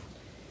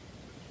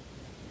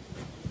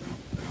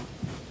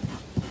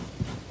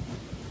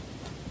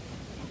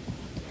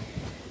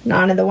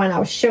 Not in the one I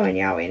was showing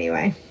y'all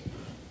anyway.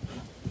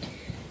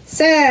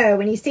 So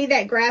when you see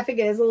that graphic,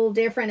 it is a little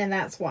different, and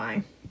that's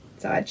why.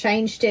 So I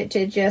changed it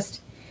to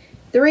just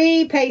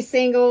 3 paste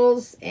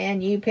singles,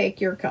 and you pick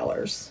your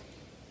colors.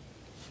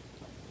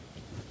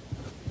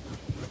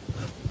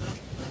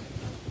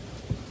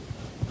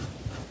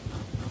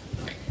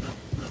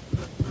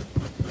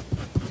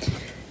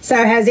 So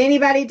has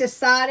anybody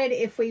decided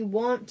if we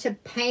want to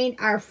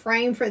paint our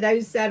frame for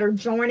those that are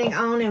joining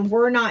on and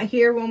were not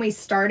here when we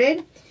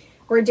started?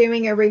 We're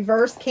doing a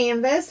reverse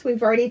canvas.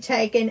 We've already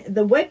taken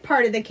the wood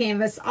part of the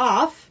canvas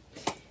off,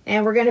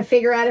 and we're going to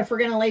figure out if we're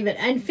going to leave it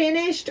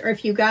unfinished or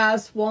if you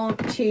guys want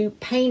to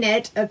paint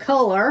it a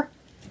color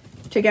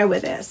to go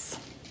with this.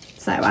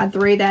 So I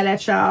threw that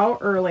at y'all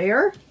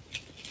earlier.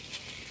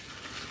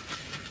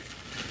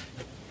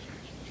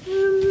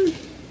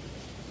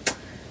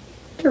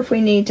 Or if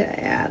we need to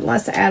add,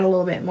 let's add a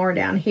little bit more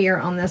down here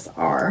on this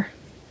R.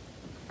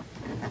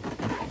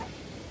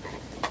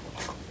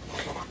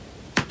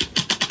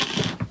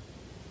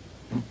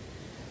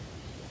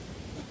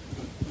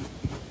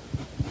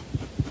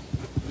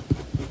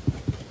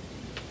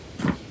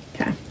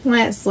 Okay,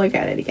 let's look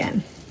at it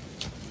again.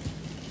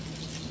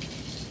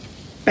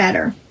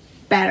 Better,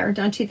 better.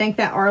 Don't you think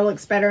that R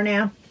looks better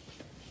now?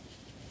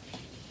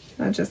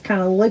 I just kind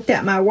of looked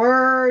at my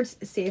words,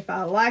 see if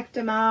I liked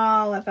them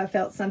all, if I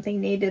felt something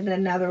needed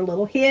another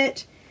little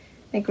hit.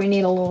 I think we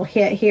need a little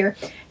hit here.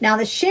 Now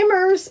the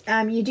shimmers,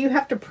 you do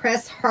have to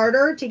press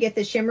harder to get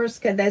the shimmers,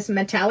 because those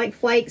metallic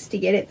flakes, to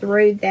get it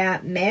through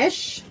that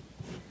mesh.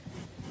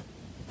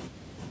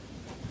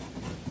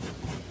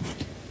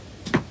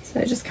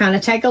 So just kind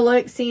of take a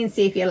look, see, and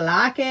see if you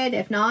like it.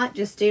 If not,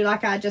 just do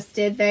like I just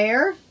did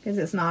there, because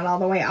it's not all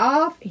the way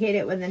off. Hit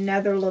it with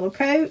another little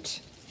coat.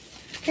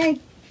 Okay.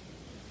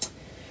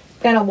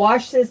 Gonna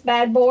wash this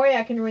bad boy.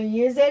 I can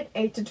reuse it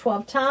 8 to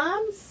 12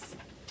 times.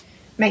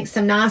 Make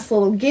some nice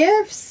little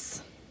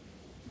gifts.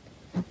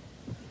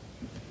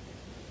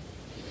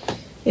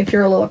 If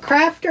you're a little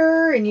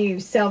crafter and you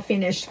sell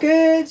finished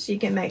goods, you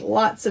can make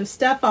lots of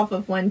stuff off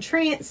of one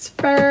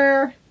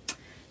transfer.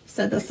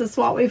 So this is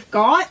what we've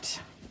got.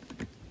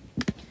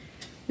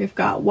 We've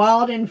got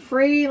Wild and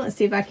Free. Let's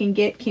see if I can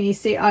get, can you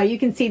see? Oh, you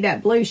can see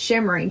that blue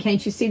shimmering.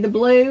 Can't you see the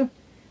blue?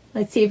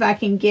 Let's see if I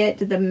can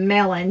get the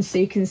melon so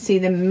you can see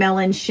the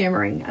melon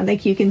shimmering. I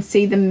think you can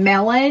see the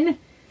melon.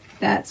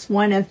 That's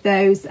one of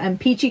those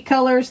peachy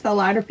colors, the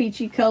lighter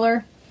peachy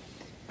color.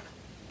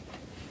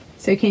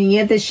 So can you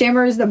get the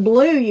shimmers? The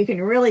blue, you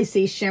can really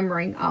see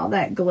shimmering all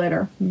that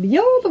glitter.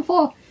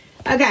 Beautiful.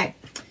 Okay,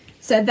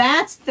 so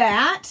that's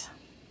that.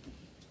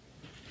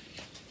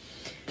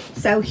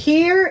 So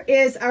here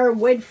is our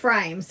wood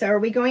frame. So are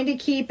we going to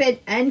keep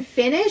it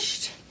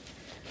unfinished,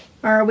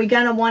 or are we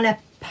going to want to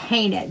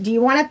paint it? Do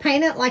you want to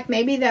paint it like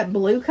maybe that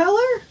blue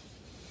color?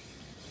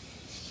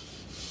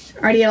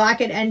 Or do you like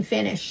it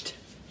unfinished?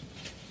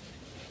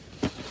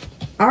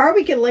 Or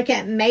we could look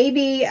at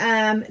maybe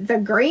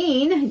the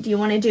green. Do you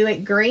want to do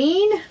it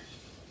green?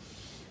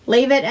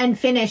 Leave it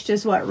unfinished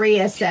is what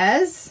Rhea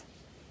says.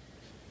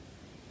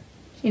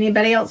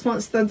 Anybody else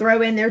wants to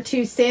throw in their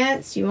 2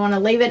 cents? You want to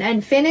leave it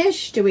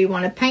unfinished? Do we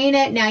want to paint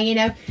it? Now, you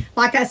know,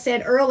 like I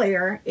said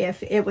earlier,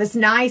 if it was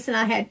nice and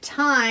I had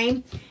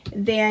time,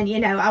 then, you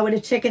know, I would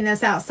have taken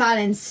this outside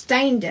and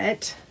stained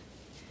it.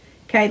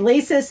 Okay,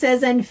 Lisa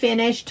says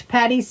unfinished.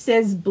 Patty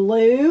says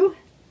blue.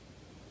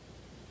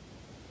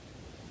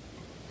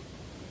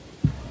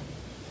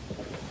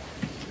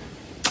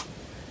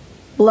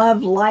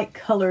 Love light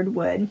colored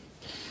wood.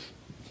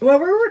 Well,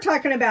 we were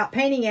talking about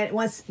painting it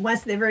once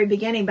at the very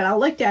beginning, but I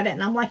looked at it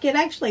and I'm like, it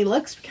actually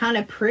looks kind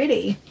of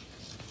pretty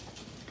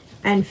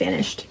and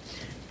finished.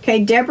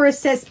 Okay, Deborah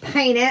says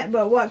paint it,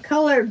 but what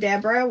color,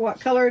 Deborah?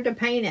 What color to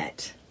paint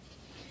it?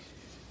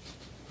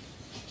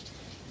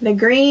 The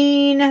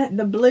green,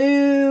 the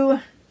blue.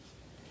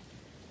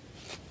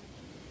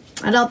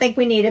 I don't think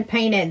we need to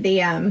paint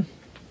it.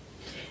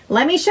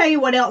 Let me show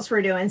you what else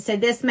we're doing. So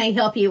this may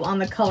help you on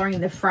the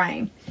coloring the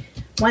frame.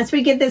 Once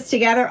we get this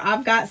together,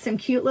 I've got some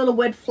cute little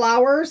wood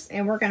flowers,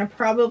 and we're going to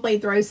probably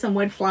throw some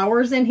wood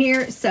flowers in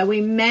here. So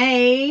we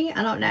may,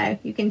 I don't know,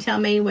 you can tell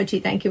me what you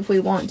think if we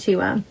want to,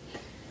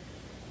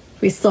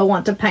 if we still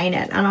want to paint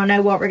it. I don't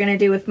know what we're going to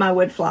do with my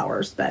wood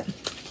flowers, but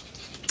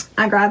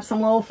I grabbed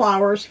some little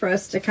flowers for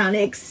us to kind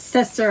of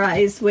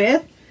accessorize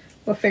with.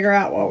 We'll figure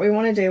out what we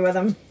want to do with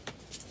them.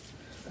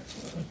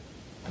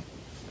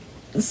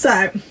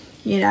 So,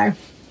 you know,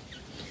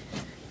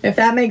 if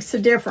that makes a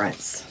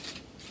difference.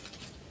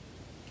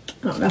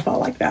 I don't know if I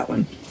like that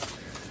one.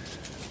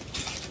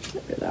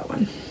 Look at that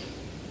one.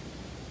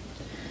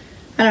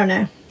 I don't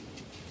know.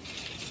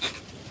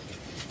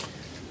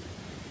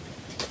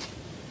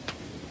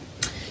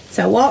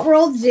 So what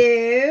we'll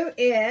do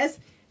is,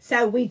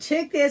 so we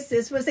took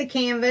this was a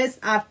canvas.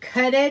 I've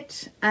cut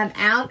it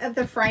out of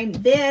the frame.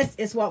 This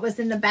is what was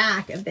in the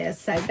back of this.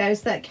 So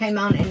those that came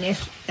on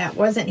initially, that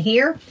wasn't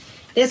here.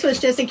 This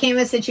was just a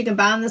canvas that you can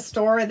buy in the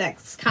store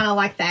that's kind of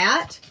like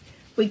that.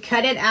 We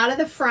cut it out of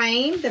the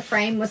frame. The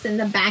frame was in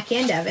the back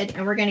end of it,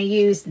 and we're going to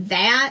use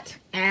that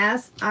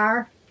as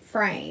our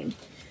frame.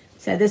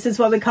 So this is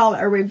what we call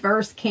a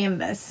reverse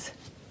canvas.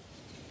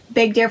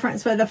 Big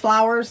difference with the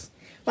flowers.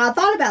 Well, I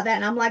thought about that,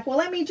 and I'm like, well,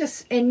 let me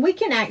just, and we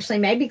can actually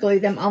maybe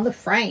glue them on the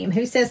frame.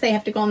 Who says they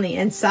have to go on the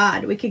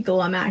inside? We could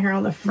glue them out here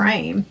on the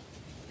frame.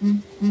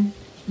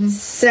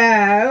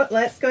 So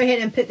let's go ahead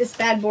and put this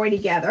bad boy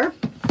together.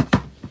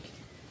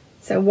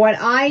 So what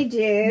I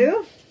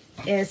do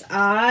is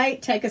I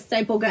take a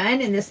staple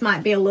gun, and this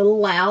might be a little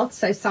loud,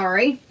 so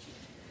sorry.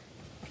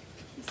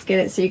 Let's get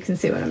it so you can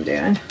see what I'm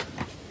doing.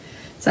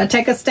 So I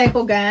take a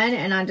staple gun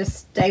and I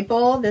just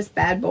staple this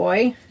bad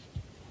boy.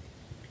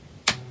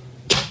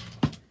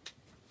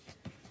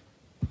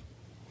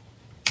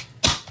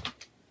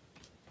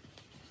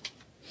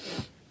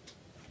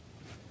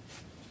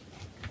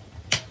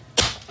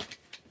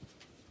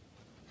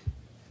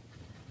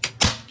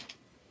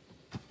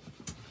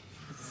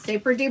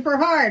 Super duper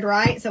hard,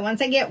 right? So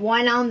once I get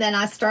one on, then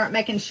I start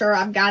making sure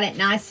I've got it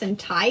nice and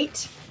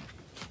tight.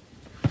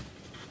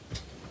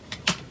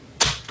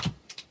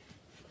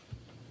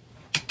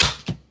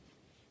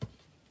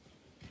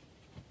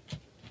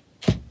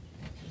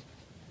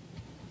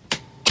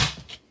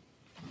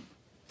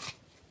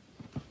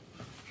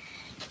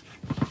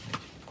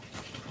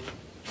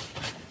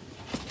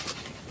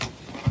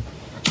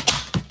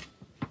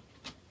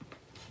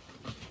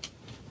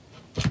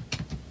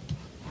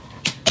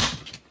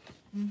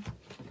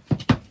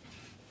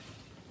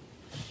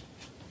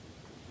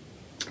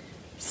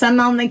 Some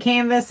on the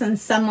canvas and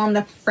some on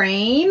the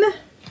frame.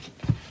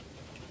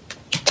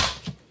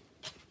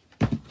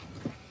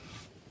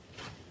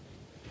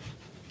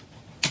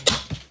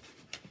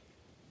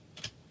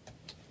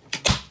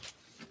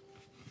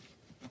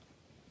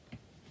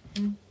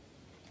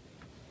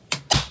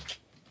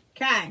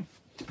 Okay,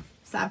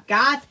 so I've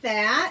got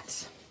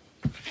that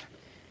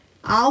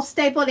all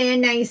stapled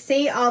in. Now you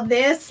see all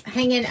this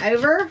hanging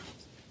over,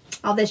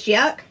 all this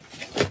yuck.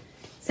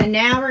 So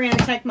now we're going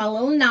to take my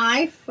little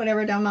knife,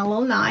 whatever done my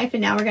little knife,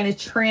 and now we're going to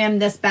trim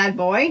this bad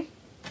boy.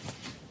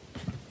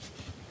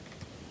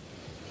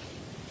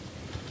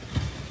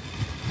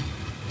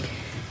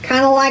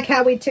 Kind of like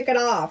how we took it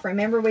off.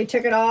 Remember, we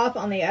took it off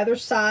on the other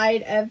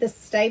side of the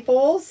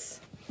staples.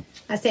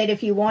 I said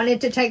if you wanted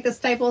to take the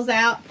staples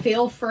out,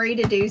 feel free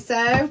to do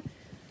so.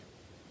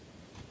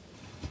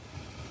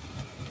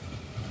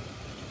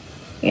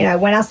 You know,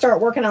 when I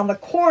start working on the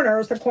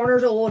corners are a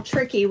little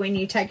tricky when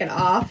you take it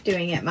off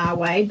doing it my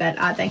way, but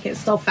I think it's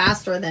still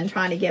faster than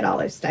trying to get all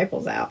those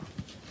staples out.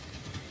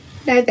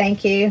 No,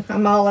 thank you.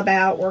 I'm all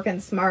about working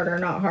smarter,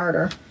 not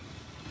harder.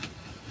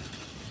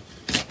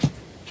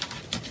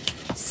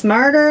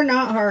 Smarter,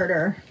 not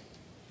harder.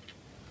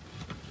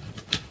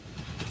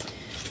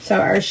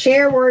 So our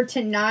share word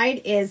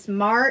tonight is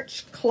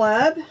March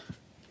Club,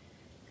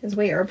 because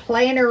we are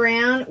playing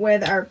around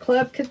with our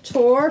Club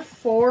Couture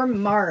for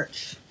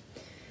March.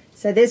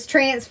 So this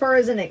transfer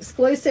is an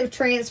exclusive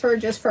transfer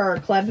just for our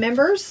club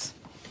members.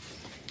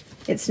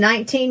 It's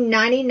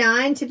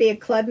 $19.99 to be a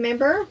club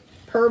member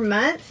per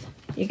month.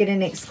 You get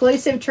an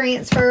exclusive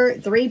transfer,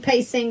 3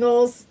 pay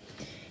singles.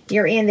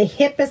 You're in the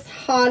hippest,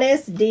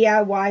 hottest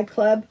DIY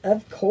club,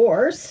 of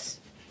course.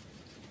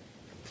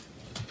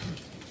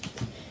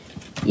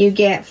 You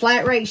get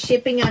flat rate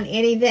shipping on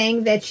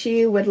anything that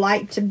you would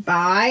like to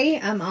buy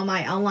on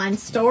my online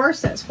store.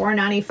 So it's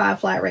 $4.95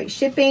 flat rate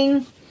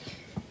shipping.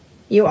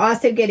 You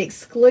also get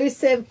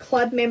exclusive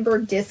club member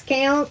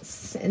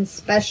discounts and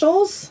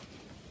specials.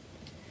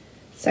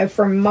 So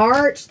for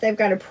March, they've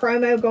got a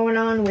promo going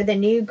on with a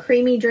new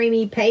Creamy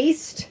Dreamy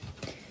paste.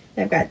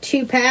 They've got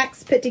 2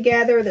 packs put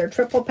together. They're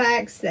triple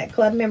packs that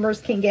club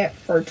members can get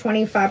for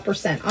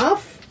 25%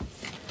 off.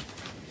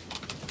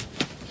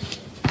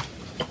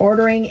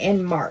 Ordering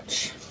in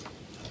March.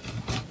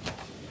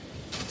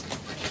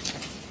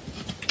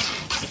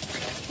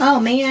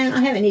 Oh man,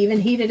 I haven't even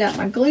heated up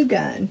my glue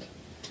gun.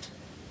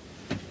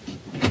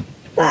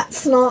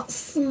 That's not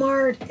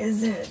smart,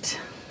 is it?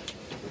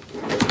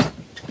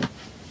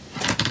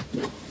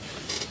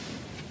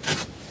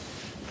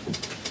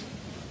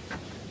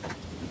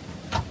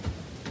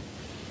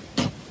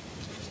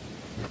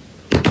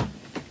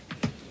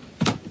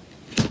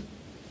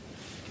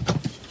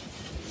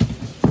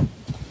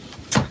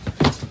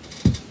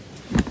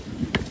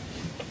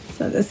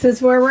 So this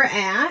is where we're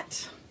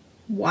at.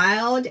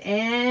 Wild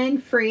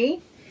and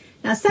free.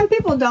 Now some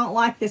people don't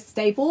like the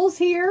staples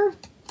here.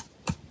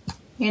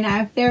 You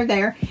know, they're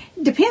there.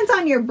 Depends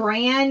on your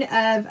brand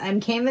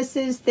of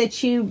canvases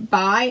that you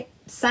buy.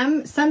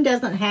 Some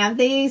doesn't have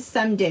these,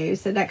 some do.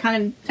 So that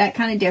kind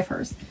of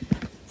differs.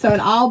 So it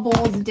all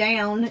boils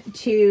down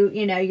to,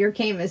 you know, your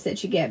canvas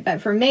that you get.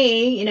 But for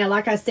me, you know,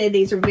 like I said,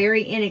 these are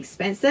very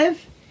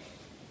inexpensive.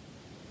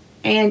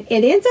 And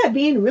it ends up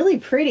being really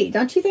pretty.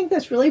 Don't you think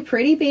that's really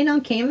pretty being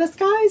on canvas,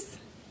 guys?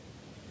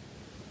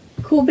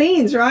 Cool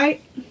beans, right?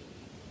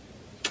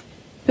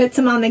 Put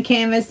some on the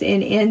canvas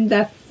and in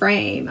the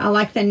frame. I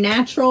like the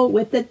natural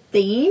with the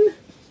theme.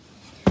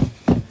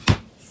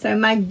 So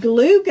my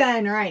glue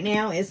gun right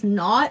now is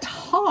not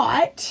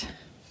hot.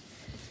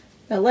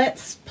 But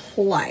let's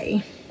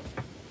play.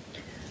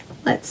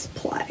 Let's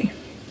play.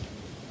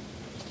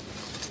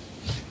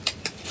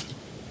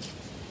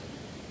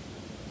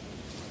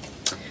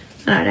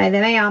 I don't know, they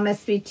may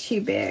almost be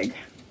too big.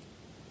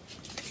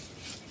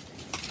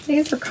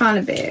 These are kind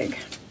of big.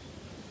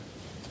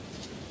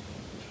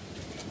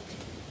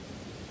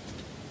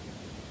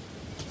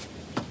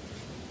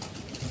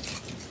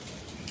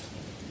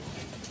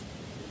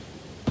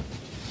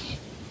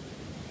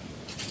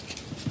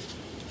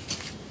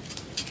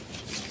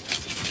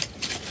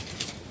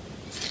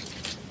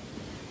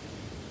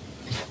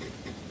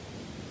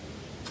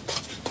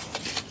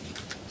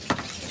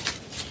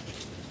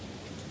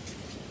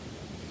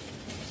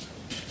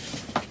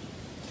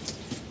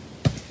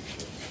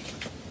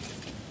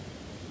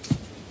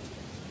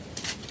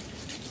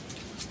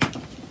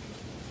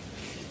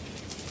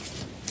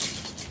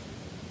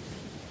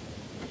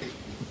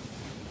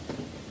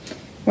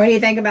 What do you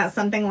think about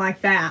something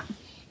like that?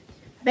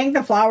 I think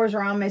the flowers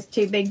are almost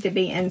too big to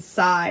be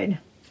inside.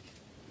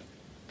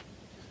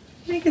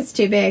 I think it's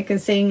too big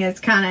because seeing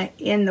it's kind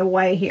of in the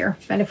way here.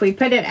 But if we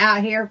put it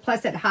out here,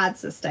 plus it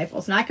hides the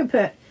staples. And I could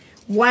put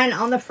one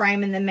on the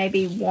frame and then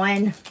maybe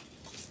one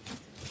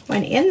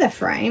in the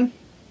frame.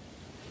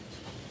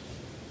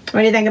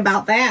 What do you think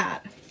about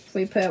that? If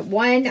we put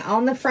one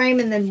on the frame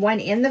and then one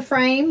in the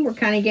frame, we're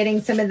kind of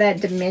getting some of that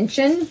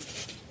dimension.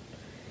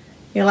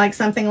 You like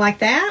something like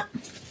that?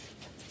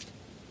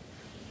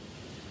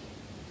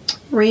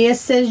 Rhea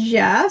says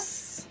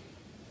yes.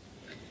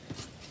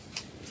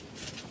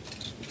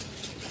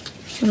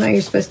 I know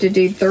you're supposed to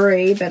do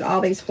 3, but all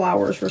these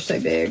flowers were so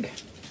big.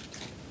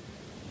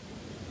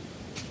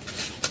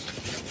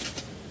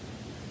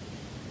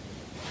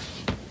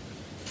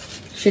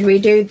 Should we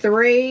do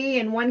 3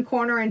 in one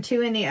corner and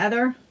 2 in the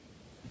other?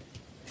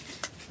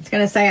 It's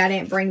going to say I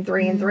didn't bring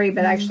 3 and 3,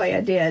 but actually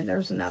I did.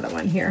 There's another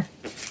one here.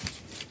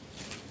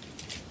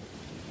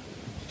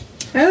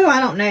 Oh, I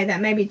don't know.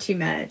 That may be too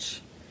much.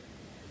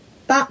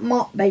 That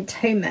might be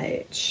too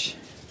much.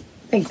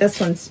 I think this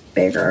one's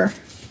bigger.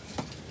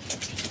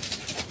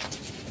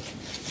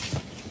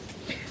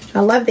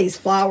 I love these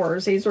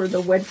flowers. These are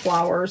the wood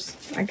flowers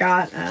I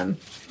got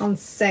on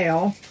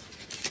sale.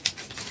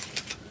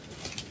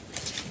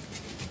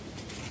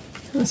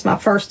 It's my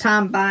first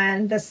time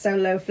buying the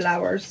solo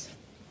flowers.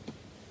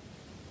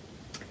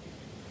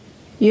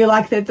 You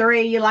like the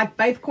 3? You like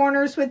both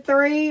corners with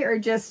 3 or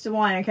just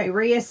one? Okay,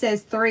 Rhea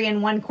says 3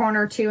 in one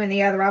corner, 2 in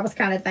the other. I was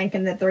kind of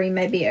thinking that 3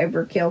 may be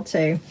overkill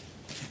too.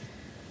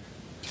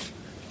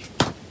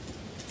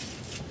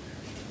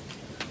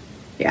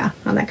 Yeah,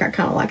 I think I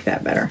kind of like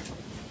that better.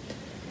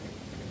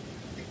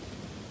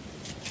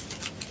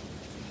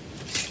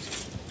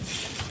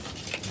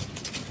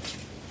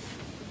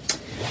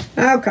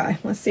 Okay,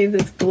 let's see if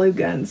this glue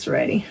gun's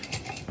ready.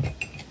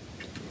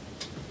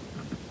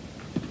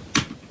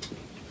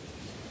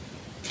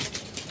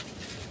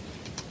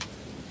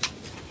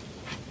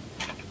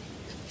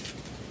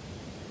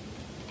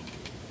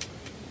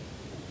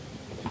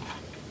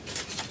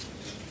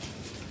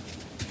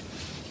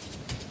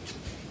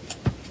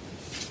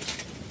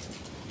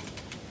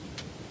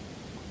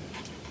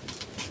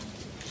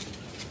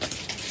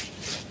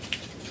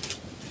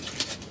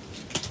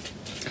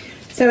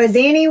 So has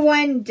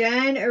anyone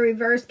done a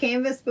reverse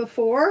canvas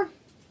before?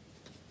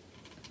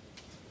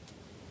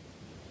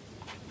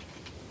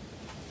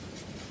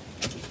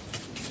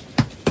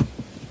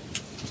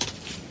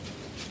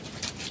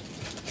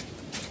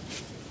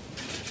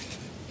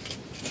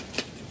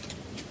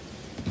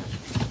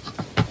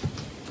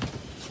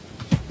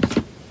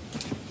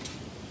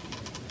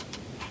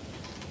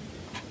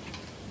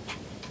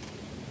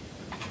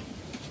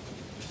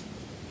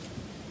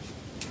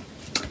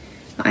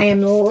 I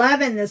am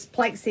loving this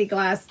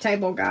plexiglass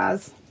table,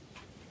 guys.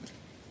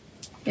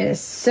 It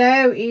is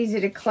so easy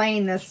to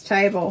clean this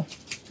table.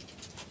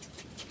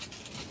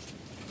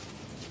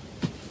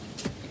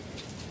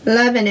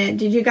 Loving it.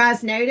 Did you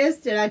guys notice?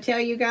 Did I tell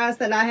you guys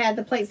that I had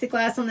the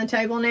plexiglass on the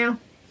table now?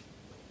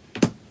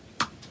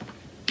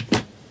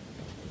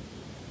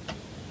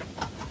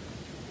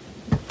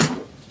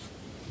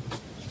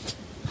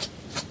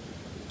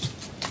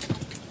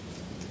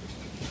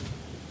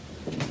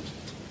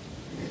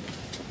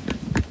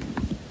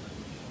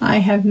 I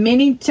have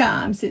many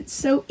times. It's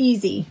so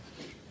easy.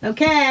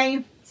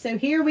 Okay, so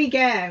here we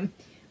go.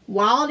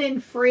 Wild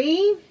and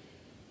Free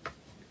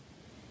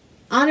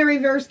on a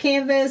reverse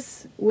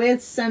canvas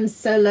with some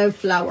solo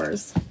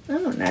flowers. I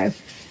don't know. I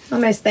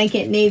almost think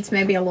it needs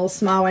maybe a little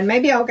small one.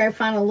 Maybe I'll go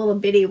find a little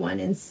bitty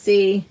one and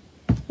see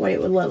what it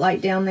would look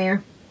like down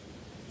there.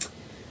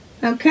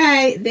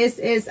 Okay, this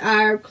is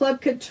our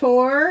Club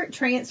Couture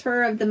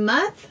transfer of the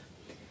month.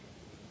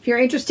 If you're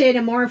interested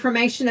in more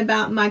information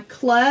about my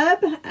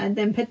club,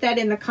 then put that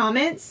in the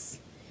comments.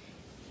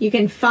 You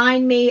can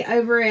find me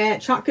over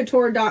at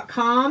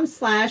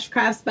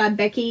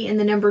chalkcouture.com/craftsbybecky and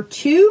the number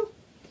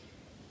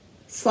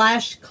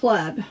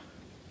 2/club.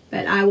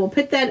 But I will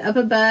put that up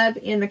above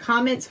in the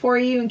comments for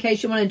you in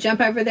case you want to jump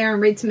over there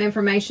and read some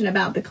information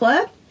about the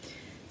club.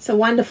 It's a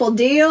wonderful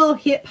deal.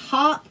 Hip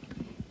hop.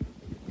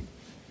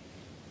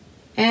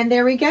 And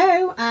there we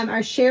go.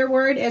 Our share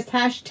word is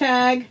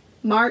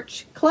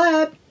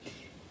 #MarchClub.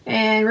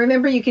 And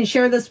remember, you can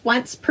share this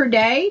once per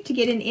day to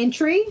get an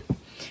entry.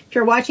 If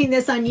you're watching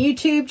this on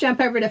YouTube, jump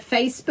over to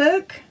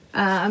Facebook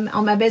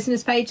on my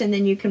business page, and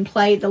then you can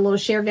play the little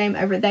share game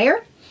over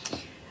there.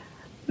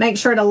 Make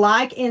sure to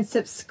like and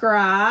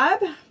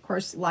subscribe. Of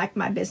course, like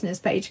my business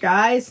page,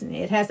 guys.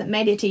 It hasn't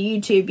made it to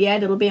YouTube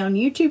yet. It'll be on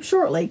YouTube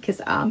shortly because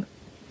I'm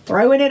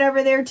throwing it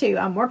over there too.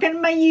 I'm working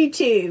on my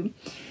YouTube.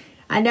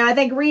 I know, I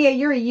think, Rhea,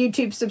 you're a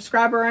YouTube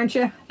subscriber, aren't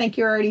you? I think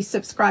you're already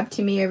subscribed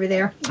to me over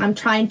there. I'm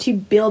trying to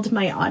build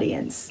my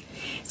audience.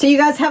 So you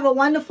guys have a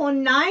wonderful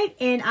night,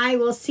 and I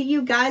will see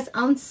you guys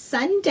on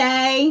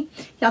Sunday.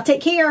 Y'all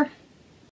take care.